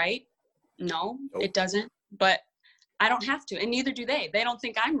everybody's right? No, it doesn't. But I don't have to, and neither do they. They don't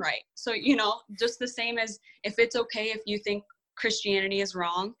think I'm right. So, just the same as if it's okay if you think Christianity is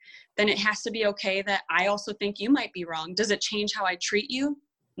wrong, then it has to be okay that I also think you might be wrong. Does it change how I treat you?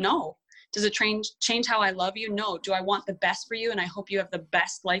 No. Does it change how I love you? No. Do I want the best for you and I hope you have the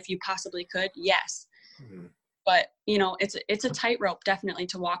best life you possibly could? Yes. But, it's a tightrope definitely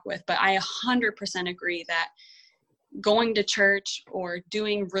to walk with. But I 100% agree that going to church or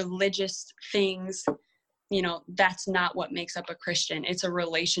doing religious things, that's not what makes up a Christian. It's a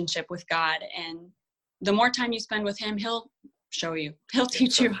relationship with God. And the more time you spend with him, he'll show you. He'll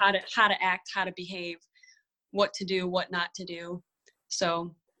teach you how to act, how to behave, what to do, what not to do.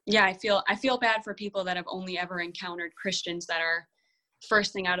 So yeah, I feel bad for people that have only ever encountered Christians that are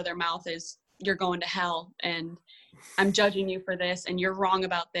first thing out of their mouth is, you're going to hell and I'm judging you for this and you're wrong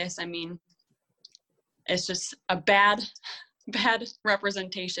about this. It's just a bad bad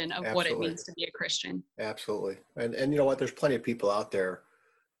representation of what it Absolutely. means to be a Christian. Absolutely. And you know what? There's plenty of people out there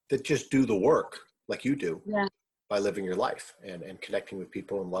that just do the work like you do Yeah. by living your life and connecting with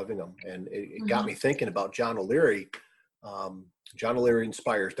people and loving them. And it got Mm-hmm. me thinking about John O'Leary,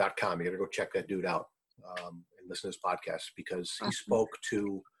 JohnO'LearyInspires.com. You got to go check that dude out and listen to his podcast, because he spoke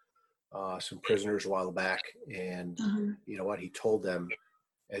to some prisoners a while back. And you know what? He told them,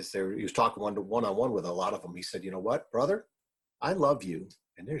 he was talking one-on-one with a lot of them. He said, you know what, brother, I love you,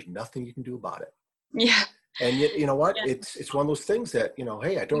 and there's nothing you can do about it. Yeah. And yet, you know what? Yeah. It's one of those things that, you know,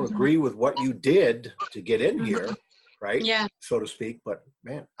 hey, I don't agree with what you did to get in here, right? Yeah. So to speak. But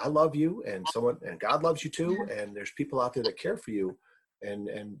man, I love you, and God loves you too. And there's people out there that care for you,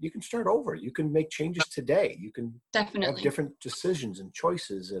 and you can start over. You can make changes today. You can Definitely have different decisions and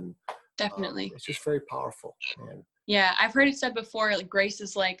choices, and definitely. it's just very powerful. And Yeah, I've heard it said before, like grace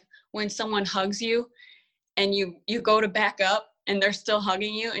is like when someone hugs you and you go to back up and they're still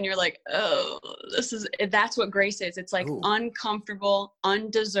hugging you and you're like, oh, that's what grace is. It's like uncomfortable,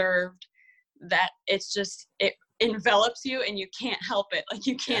 undeserved, that it's just, it envelops you and you can't help it. Like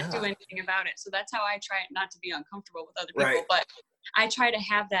you can't do anything about it. So that's how I try not to be uncomfortable with other people. Right. But I try to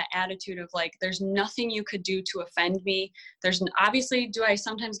have that attitude of like, there's nothing you could do to offend me. Obviously, do I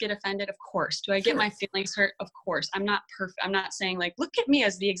sometimes get offended? Of course. Do I get my feelings hurt? Of course. I'm not perfect. I'm not saying like, look at me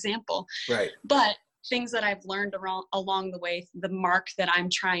as the example. Right. But things that I've learned along the way, the mark that I'm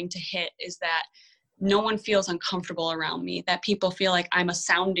trying to hit is that no one feels uncomfortable around me, that people feel like I'm a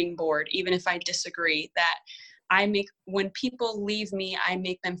sounding board, even if I disagree, that when people leave me, I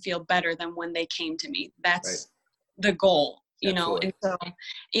make them feel better than when they came to me. That's the goal, you know? And so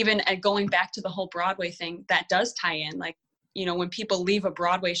even going back to the whole Broadway thing, that does tie in. Like, you know, when people leave a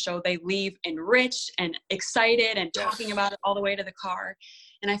Broadway show, they leave enriched and excited and talking about it all the way to the car.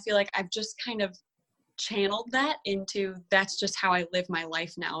 And I feel like I've just kind of channeled that into, that's just how I live my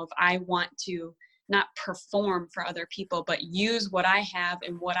life now. If I want to not perform for other people, but use what I have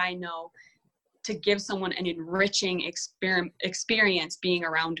and what I know to give someone an enriching experience being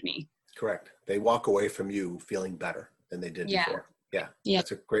around me. Correct. They walk away from you feeling better than they did before. Yeah.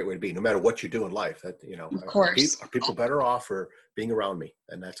 That's a great way to be, no matter what you do in life. That, you know, of course. Are people better off for being around me?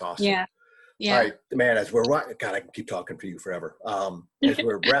 And that's awesome. Yeah. All right, man, as God, I can keep talking for you forever. As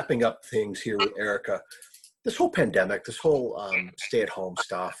we're wrapping up things here with Erica, this whole pandemic, this whole stay-at-home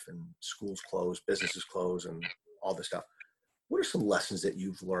stuff, and schools closed, businesses closed, and all this stuff. What are some lessons that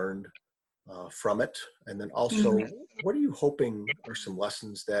you've learned from it? And then also, what are you hoping are some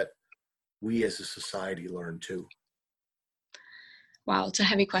lessons that we as a society learn too? Wow, it's a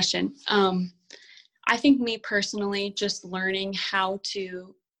heavy question. I think me personally, just learning how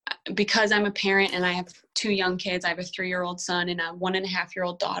to, because I'm a parent and I have 2 young kids, I have a 3-year-old son and a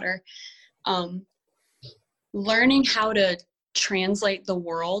 1.5-year-old daughter, learning how to translate the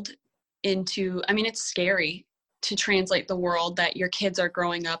world into, I mean, it's scary to translate the world that your kids are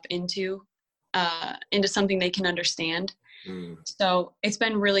growing up into something they can understand. So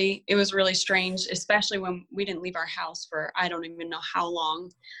it was really strange, especially when we didn't leave our house for, I don't even know how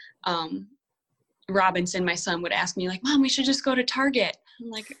long. Robinson, my son, would ask me like, Mom, we should just go to Target. I'm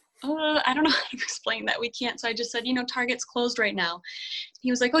like, I don't know how to explain that. We can't. So I just said, you know, Target's closed right now. He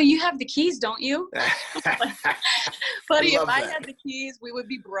was like, oh, you have the keys, don't you? Like, buddy, if I had the keys, we would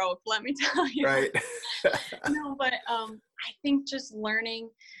be broke. Let me tell you. Right. No, but I think just learning,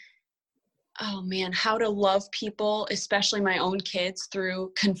 oh man, how to love people, especially my own kids,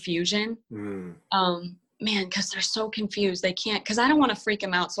 through confusion. Man, because they're so confused. They can't, because I don't want to freak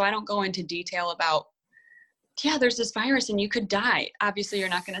them out. So I don't go into detail about, yeah, there's this virus and you could die. Obviously, you're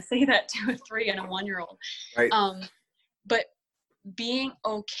not going to say that to a 3 and a 1-year-old. Right. But being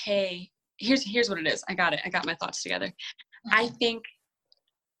okay, here's what it is. I got it. I got my thoughts together. I think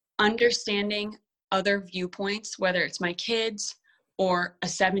understanding other viewpoints, whether it's my kids or a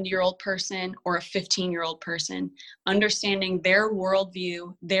 70-year-old person or a 15-year-old person, understanding their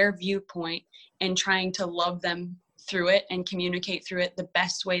worldview, their viewpoint, and trying to love them through it and communicate through it the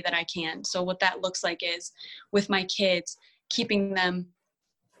best way that I can. So what that looks like is with my kids, keeping them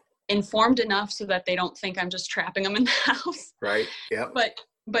informed enough so that they don't think I'm just trapping them in the house. Right. Yeah.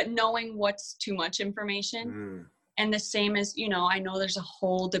 But knowing what's too much information. And the same as, you know, I know there's a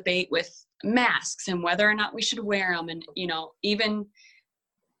whole debate with masks and whether or not we should wear them. And, you know, even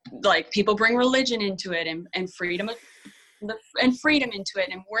like people bring religion into it and freedom into it.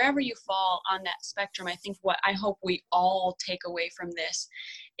 And wherever you fall on that spectrum, I think what I hope we all take away from this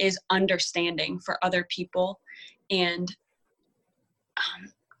is understanding for other people and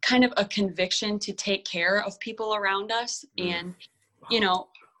kind of a conviction to take care of people around us. And, you know,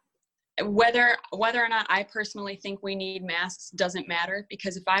 whether or not I personally think we need masks doesn't matter,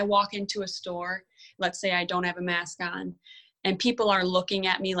 because if I walk into a store, let's say I don't have a mask on, and people are looking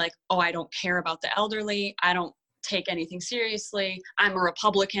at me like, oh, I don't care about the elderly, I don't take anything seriously, I'm a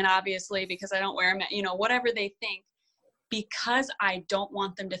Republican, obviously, because I don't wear them, you know, whatever they think, because I don't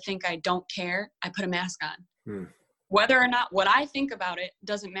want them to think I don't care, I put a mask on. Whether or not what I think about it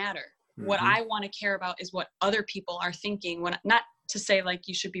doesn't matter. What I want to care about is what other people are thinking. When, not to say like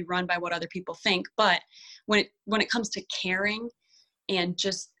you should be run by what other people think, but when it comes to caring and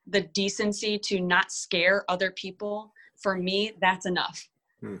just the decency to not scare other people, for me, that's enough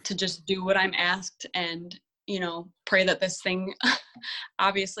to just do what I'm asked and, you know, pray that this thing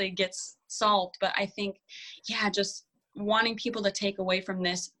obviously gets solved. But I think, yeah, just wanting people to take away from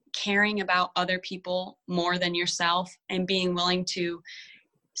this, caring about other people more than yourself, and being willing to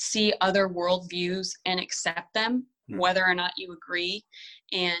see other worldviews and accept them, whether or not you agree,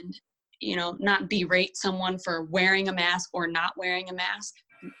 and, you know, not berate someone for wearing a mask or not wearing a mask,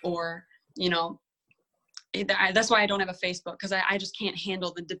 or, you know, that's why I don't have a Facebook, because I just can't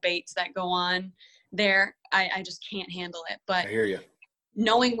handle the debates that go on there. I just can't handle it. But I hear you.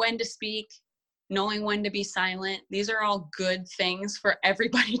 Knowing when to speak, knowing when to be silent, these are all good things for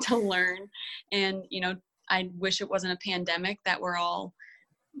everybody to learn. And, you know, I wish it wasn't a pandemic that we're all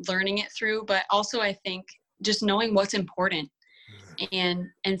learning it through, but also I think just knowing what's important and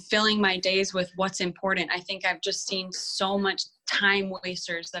filling my days with what's important. I think I've just seen so much time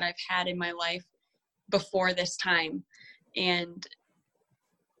wasters that I've had in my life before this time, and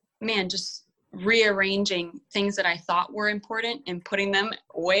man, just rearranging things that I thought were important and putting them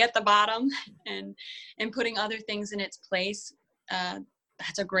way at the bottom, and putting other things in its place.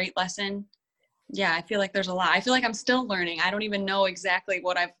 That's a great lesson. Yeah, I feel like there's a lot. I feel like I'm still learning. I don't even know exactly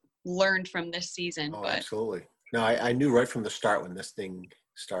what I've learned from this season. Oh, but absolutely. No, I knew right from the start when this thing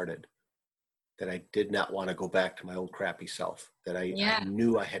started that I did not want to go back to my old crappy self, that I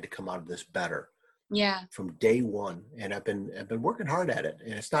knew I had to come out of this better. Yeah. From day one. And I've been working hard at it.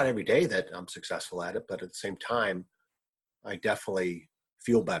 And it's not every day that I'm successful at it, but at the same time, I definitely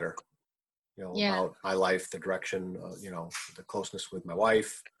feel better, you know, about my life, the direction, you know, the closeness with my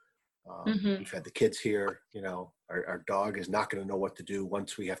wife. We've had the kids here, you know, our dog is not going to know what to do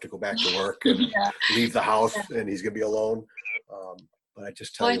once we have to go back to work and leave the house, and he's going to be alone. But I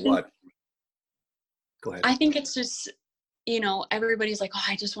just tell you what, go ahead. I think it's just, you know, everybody's like, oh,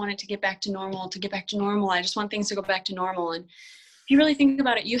 I just want it to get back to normal, I just want things to go back to normal. And if you really think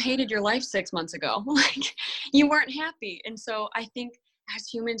about it, you hated your life 6 months ago. Like, you weren't happy. And so I think as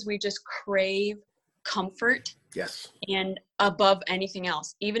humans, we just crave comfort. Yes. And above anything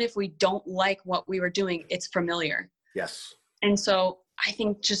else, even if we don't like what we were doing, it's familiar. Yes. And so I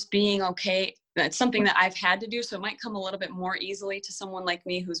think just being okay, that's something that I've had to do. So it might come a little bit more easily to someone like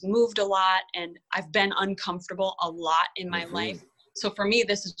me who's moved a lot, and I've been uncomfortable a lot in my life. So for me,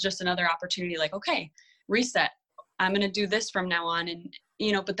 this is just another opportunity, like, okay, reset. I'm going to do this from now on. And,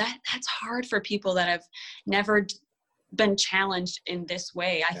 you know, but that's hard for people that have never been challenged in this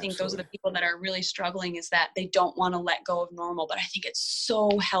way. I think those are the people that are really struggling, is that they don't want to let go of normal. But I think it's so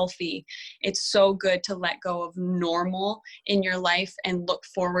healthy. It's so good to let go of normal in your life and look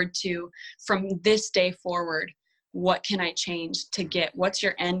forward to, from this day forward, what can I change to get, what's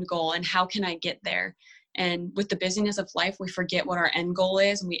your end goal and how can I get there? And with the busyness of life, we forget what our end goal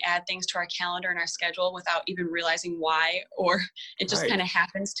is, and we add things to our calendar and our schedule without even realizing why, or it just kind of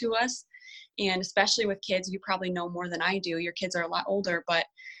happens to us. And especially with kids, you probably know more than I do. Your kids are a lot older, but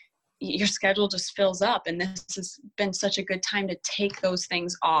your schedule just fills up. And this has been such a good time to take those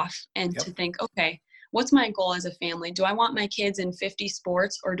things off and to think, okay, what's my goal as a family? Do I want my kids in 50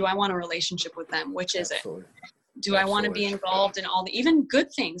 sports, or do I want a relationship with them? Which is it? Do I want to be involved in all the, even good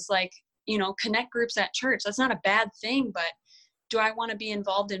things like, you know, connect groups at church? That's not a bad thing, but do I want to be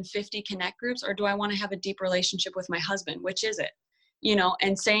involved in 50 connect groups, or do I want to have a deep relationship with my husband? Which is it? You know,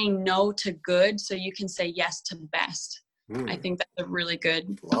 and saying no to good so you can say yes to best. I think that's a really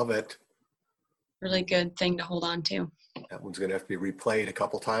good, love it, really good thing to hold on to. That one's going to have to be replayed a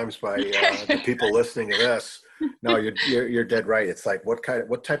couple times by the people listening to this. No, you're dead right. It's like, what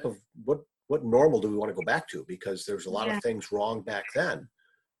normal do we want to go back to? Because there's a lot of things wrong back then.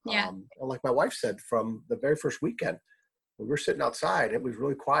 Like my wife said, from the very first weekend, we were sitting outside, it was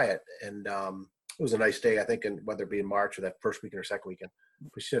really quiet, and it was a nice day, I think, and whether it be in March or that first weekend or second weekend.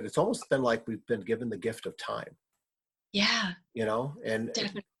 But she said, it's almost been like we've been given the gift of time. Yeah. You know, and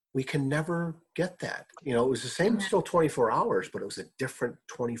we can never get that. You know, it was the same, still 24 hours, but it was a different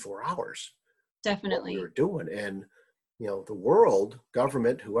 24 hours. Definitely. What we were doing. And, you know, the world,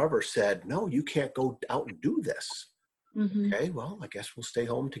 government, whoever said, no, you can't go out and do this. Okay, well, I guess we'll stay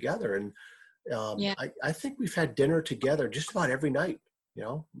home together. And Yeah, I think we've had dinner together just about every night, me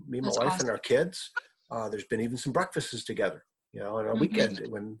and my that's wife and awesome. our kids. There's been even some breakfasts together, and on a Hmm. weekend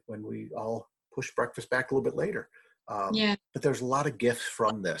when we all push breakfast back a little bit later. Yeah, But there's a lot of gifts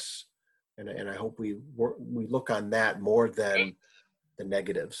from this. And I hope we look on that more than the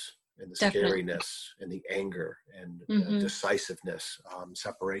negatives and the definitely. scariness and the anger and Hmm. decisiveness,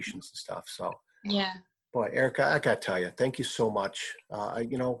 separations and stuff. So, Yeah. boy, Erica, I got to tell you, thank you so much.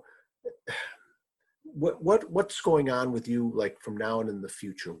 What's going on with you, like from now and in the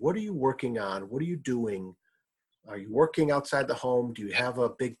future? What are you working on? What are you doing? Are you working outside the home? Do you have a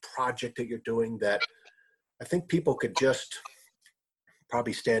big project that you're doing that I think people could just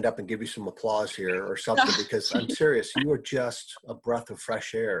probably stand up and give you some applause here or something? Because I'm serious, you are just a breath of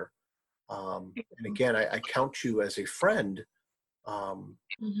fresh air. And again, I count you as a friend. Um,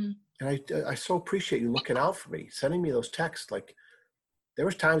 Hmm. and I so appreciate you looking out for me, sending me those texts. Like there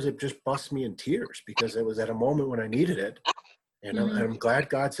was times it just bust me in tears because it was at a moment when I needed it. And Hmm. I'm glad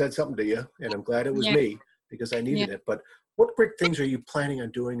God said something to you, and I'm glad it was Yeah. me because I Yeah. needed it. But what great things are you planning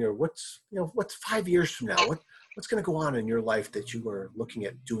on doing, or what's 5 years from now? What's going to go on in your life that you are looking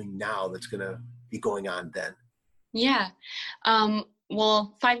at doing now that's going to be going on then? Yeah.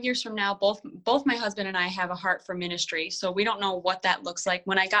 Well, 5 years from now, both my husband and I have a heart for ministry. So we don't know what that looks like.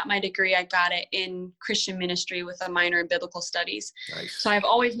 When I got my degree, I got it in Christian ministry with a minor in biblical studies. So Nice. I've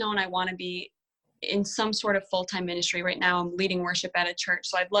always known I want to be in some sort of full-time ministry. Right now, I'm leading worship at a church.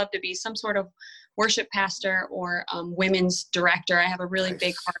 So I'd love to be some sort of worship pastor or women's director. I have a really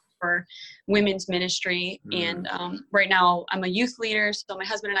big Nice. heart for women's ministry. And Mm. right now, I'm a youth leader. So my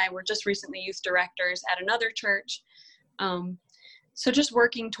husband and I were just recently youth directors at another church. Um, so just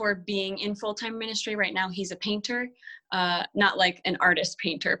working toward being in full-time ministry. Right now he's a painter, not like an artist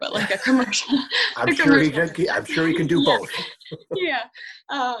painter, but like a commercial, I'm a sure he commercial. can. I'm sure he can do Yeah, both.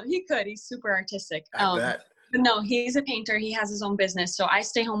 yeah. He's super artistic. I bet. But no, he's a painter. He has his own business. So I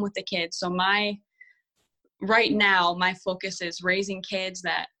stay home with the kids. So right now, my focus is raising kids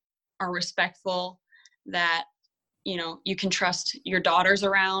that are respectful, that, you can trust your daughters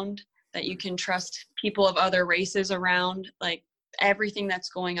around, that you can trust people of other races around. Like everything that's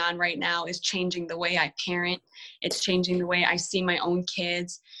going on right now is changing the way I parent. It's changing the way I see my own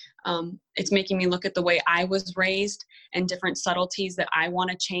kids. It's making me look at the way I was raised and different subtleties that I want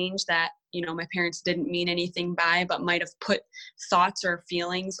to change that, my parents didn't mean anything by, but might have put thoughts or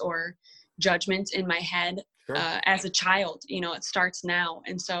feelings or judgments in my head Sure. as a child. It starts now.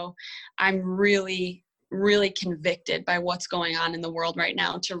 And so I'm really, really convicted by what's going on in the world right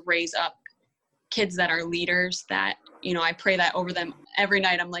now to raise up kids that are leaders that, I pray that over them every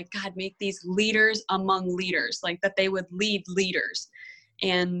night. I'm like, God, make these leaders among leaders, like that they would lead leaders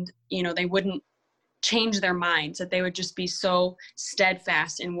and, they wouldn't change their minds, that they would just be so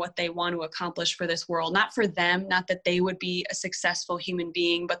steadfast in what they want to accomplish for this world, not for them, not that they would be a successful human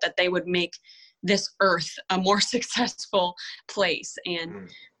being, but that they would make this earth a more successful place. And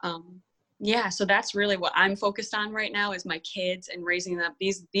yeah, so that's really what I'm focused on right now is my kids and raising them.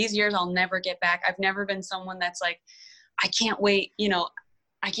 These years I'll never get back. I've never been someone that's like, I can't wait,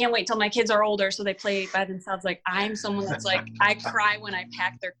 I can't wait till my kids are older so they play by themselves. Like I'm someone that's like, I cry when I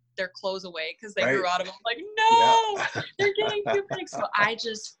pack their clothes away because they Right. grew out of them. I'm like, Yeah. no, they're getting too big. So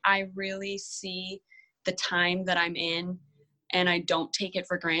I really see the time that I'm in and I don't take it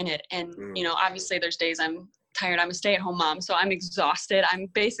for granted. And, obviously there's days I'm tired. I'm a stay-at-home mom, so I'm exhausted. I'm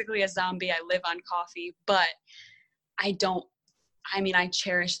basically a zombie. I live on coffee, but I don't, I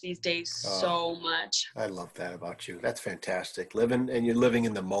cherish these days Oh, so much. I love that about you. That's fantastic. You're living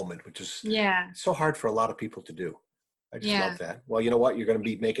in the moment, which is Yeah. so hard for a lot of people to do. I just love Yeah. that. Well, you know what? You're going to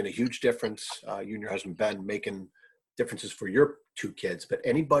be making a huge difference. You and your husband, Ben, making differences for your two kids. But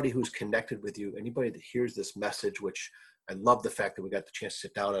anybody who's connected with you, anybody that hears this message, which I love the fact that we got the chance to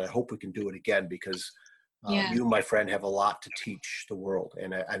sit down, and I hope we can do it again because Yeah. you, my friend, have a lot to teach the world.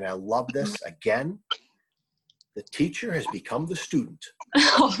 And I love this. Again, the teacher has become the student.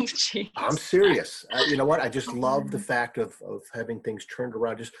 Oh, jeez. I'm serious. You know what? I just love the fact of having things turned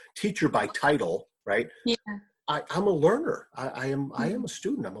around. Just teacher by title, right? Yeah. I'm a learner. I am a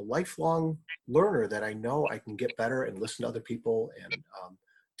student. I'm a lifelong learner that I know I can get better and listen to other people and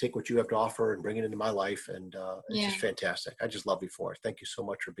take what you have to offer and bring it into my life. And it's just fantastic. I just love you for it. Thank you so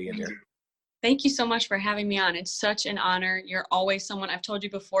much for being here. Thank you so much for having me on. It's such an honor. You're always someone, I've told you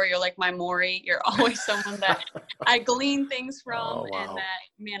before, you're like my Maury. You're always someone that I glean things from. Oh, wow. And that,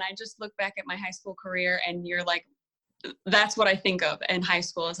 man, I just look back at my high school career and you're like, that's what I think of in high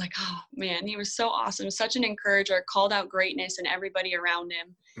school. It's like, oh man, he was so awesome. Such an encourager, called out greatness and everybody around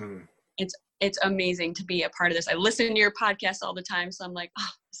him. it's amazing to be a part of this. I listen to your podcast all the time. So I'm like, oh,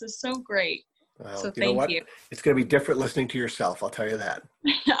 this is so great. Well, so you know thank what? you. It's going to be different listening to yourself. I'll tell you that.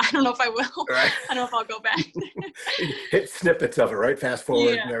 I don't know if I will. Right. I don't know if I'll go back. Hit snippets of it, right? Fast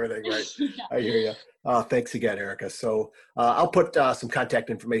forward Yeah. and everything, right? Yeah. I hear you. Thanks again, Erica. So I'll put some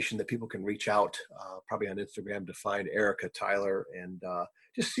contact information that people can reach out, probably on Instagram, to find Erica Tyler and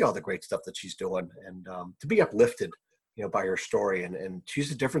just see all the great stuff that she's doing, and to be uplifted, by her story. And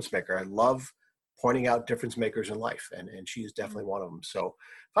she's a difference maker. I love pointing out difference makers in life, and she's definitely one of them. So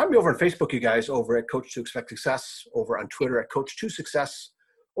find me over on Facebook, you guys, over at Coach to Expect Success, over on Twitter at Coach to Success,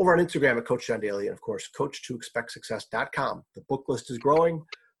 over on Instagram at Coach John Daly, and of course, coach2expectsuccess.com. The book list is growing.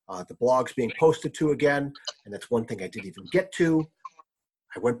 The blog's being posted to again, and that's one thing I didn't even get to.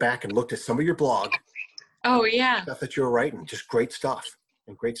 I went back and looked at some of your blog. Oh, yeah. Stuff that you were writing, just great stuff.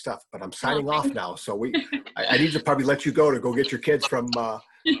 But I'm signing off now, so I need to probably let you go get your kids from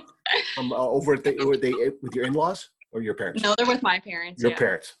over at with your in-laws or your parents. No, they're with my parents. Your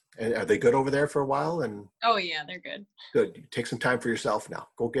parents. And are they good over there for a while? And oh yeah, they're good. Good. Take some time for yourself now.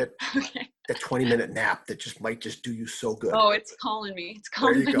 Go get that 20-minute nap that might just do you so good. Oh, it's calling me. It's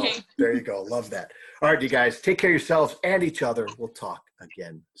calling me. There you go. Love that. All right, you guys, take care of yourselves and each other. We'll talk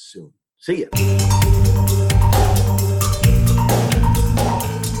again soon. See ya.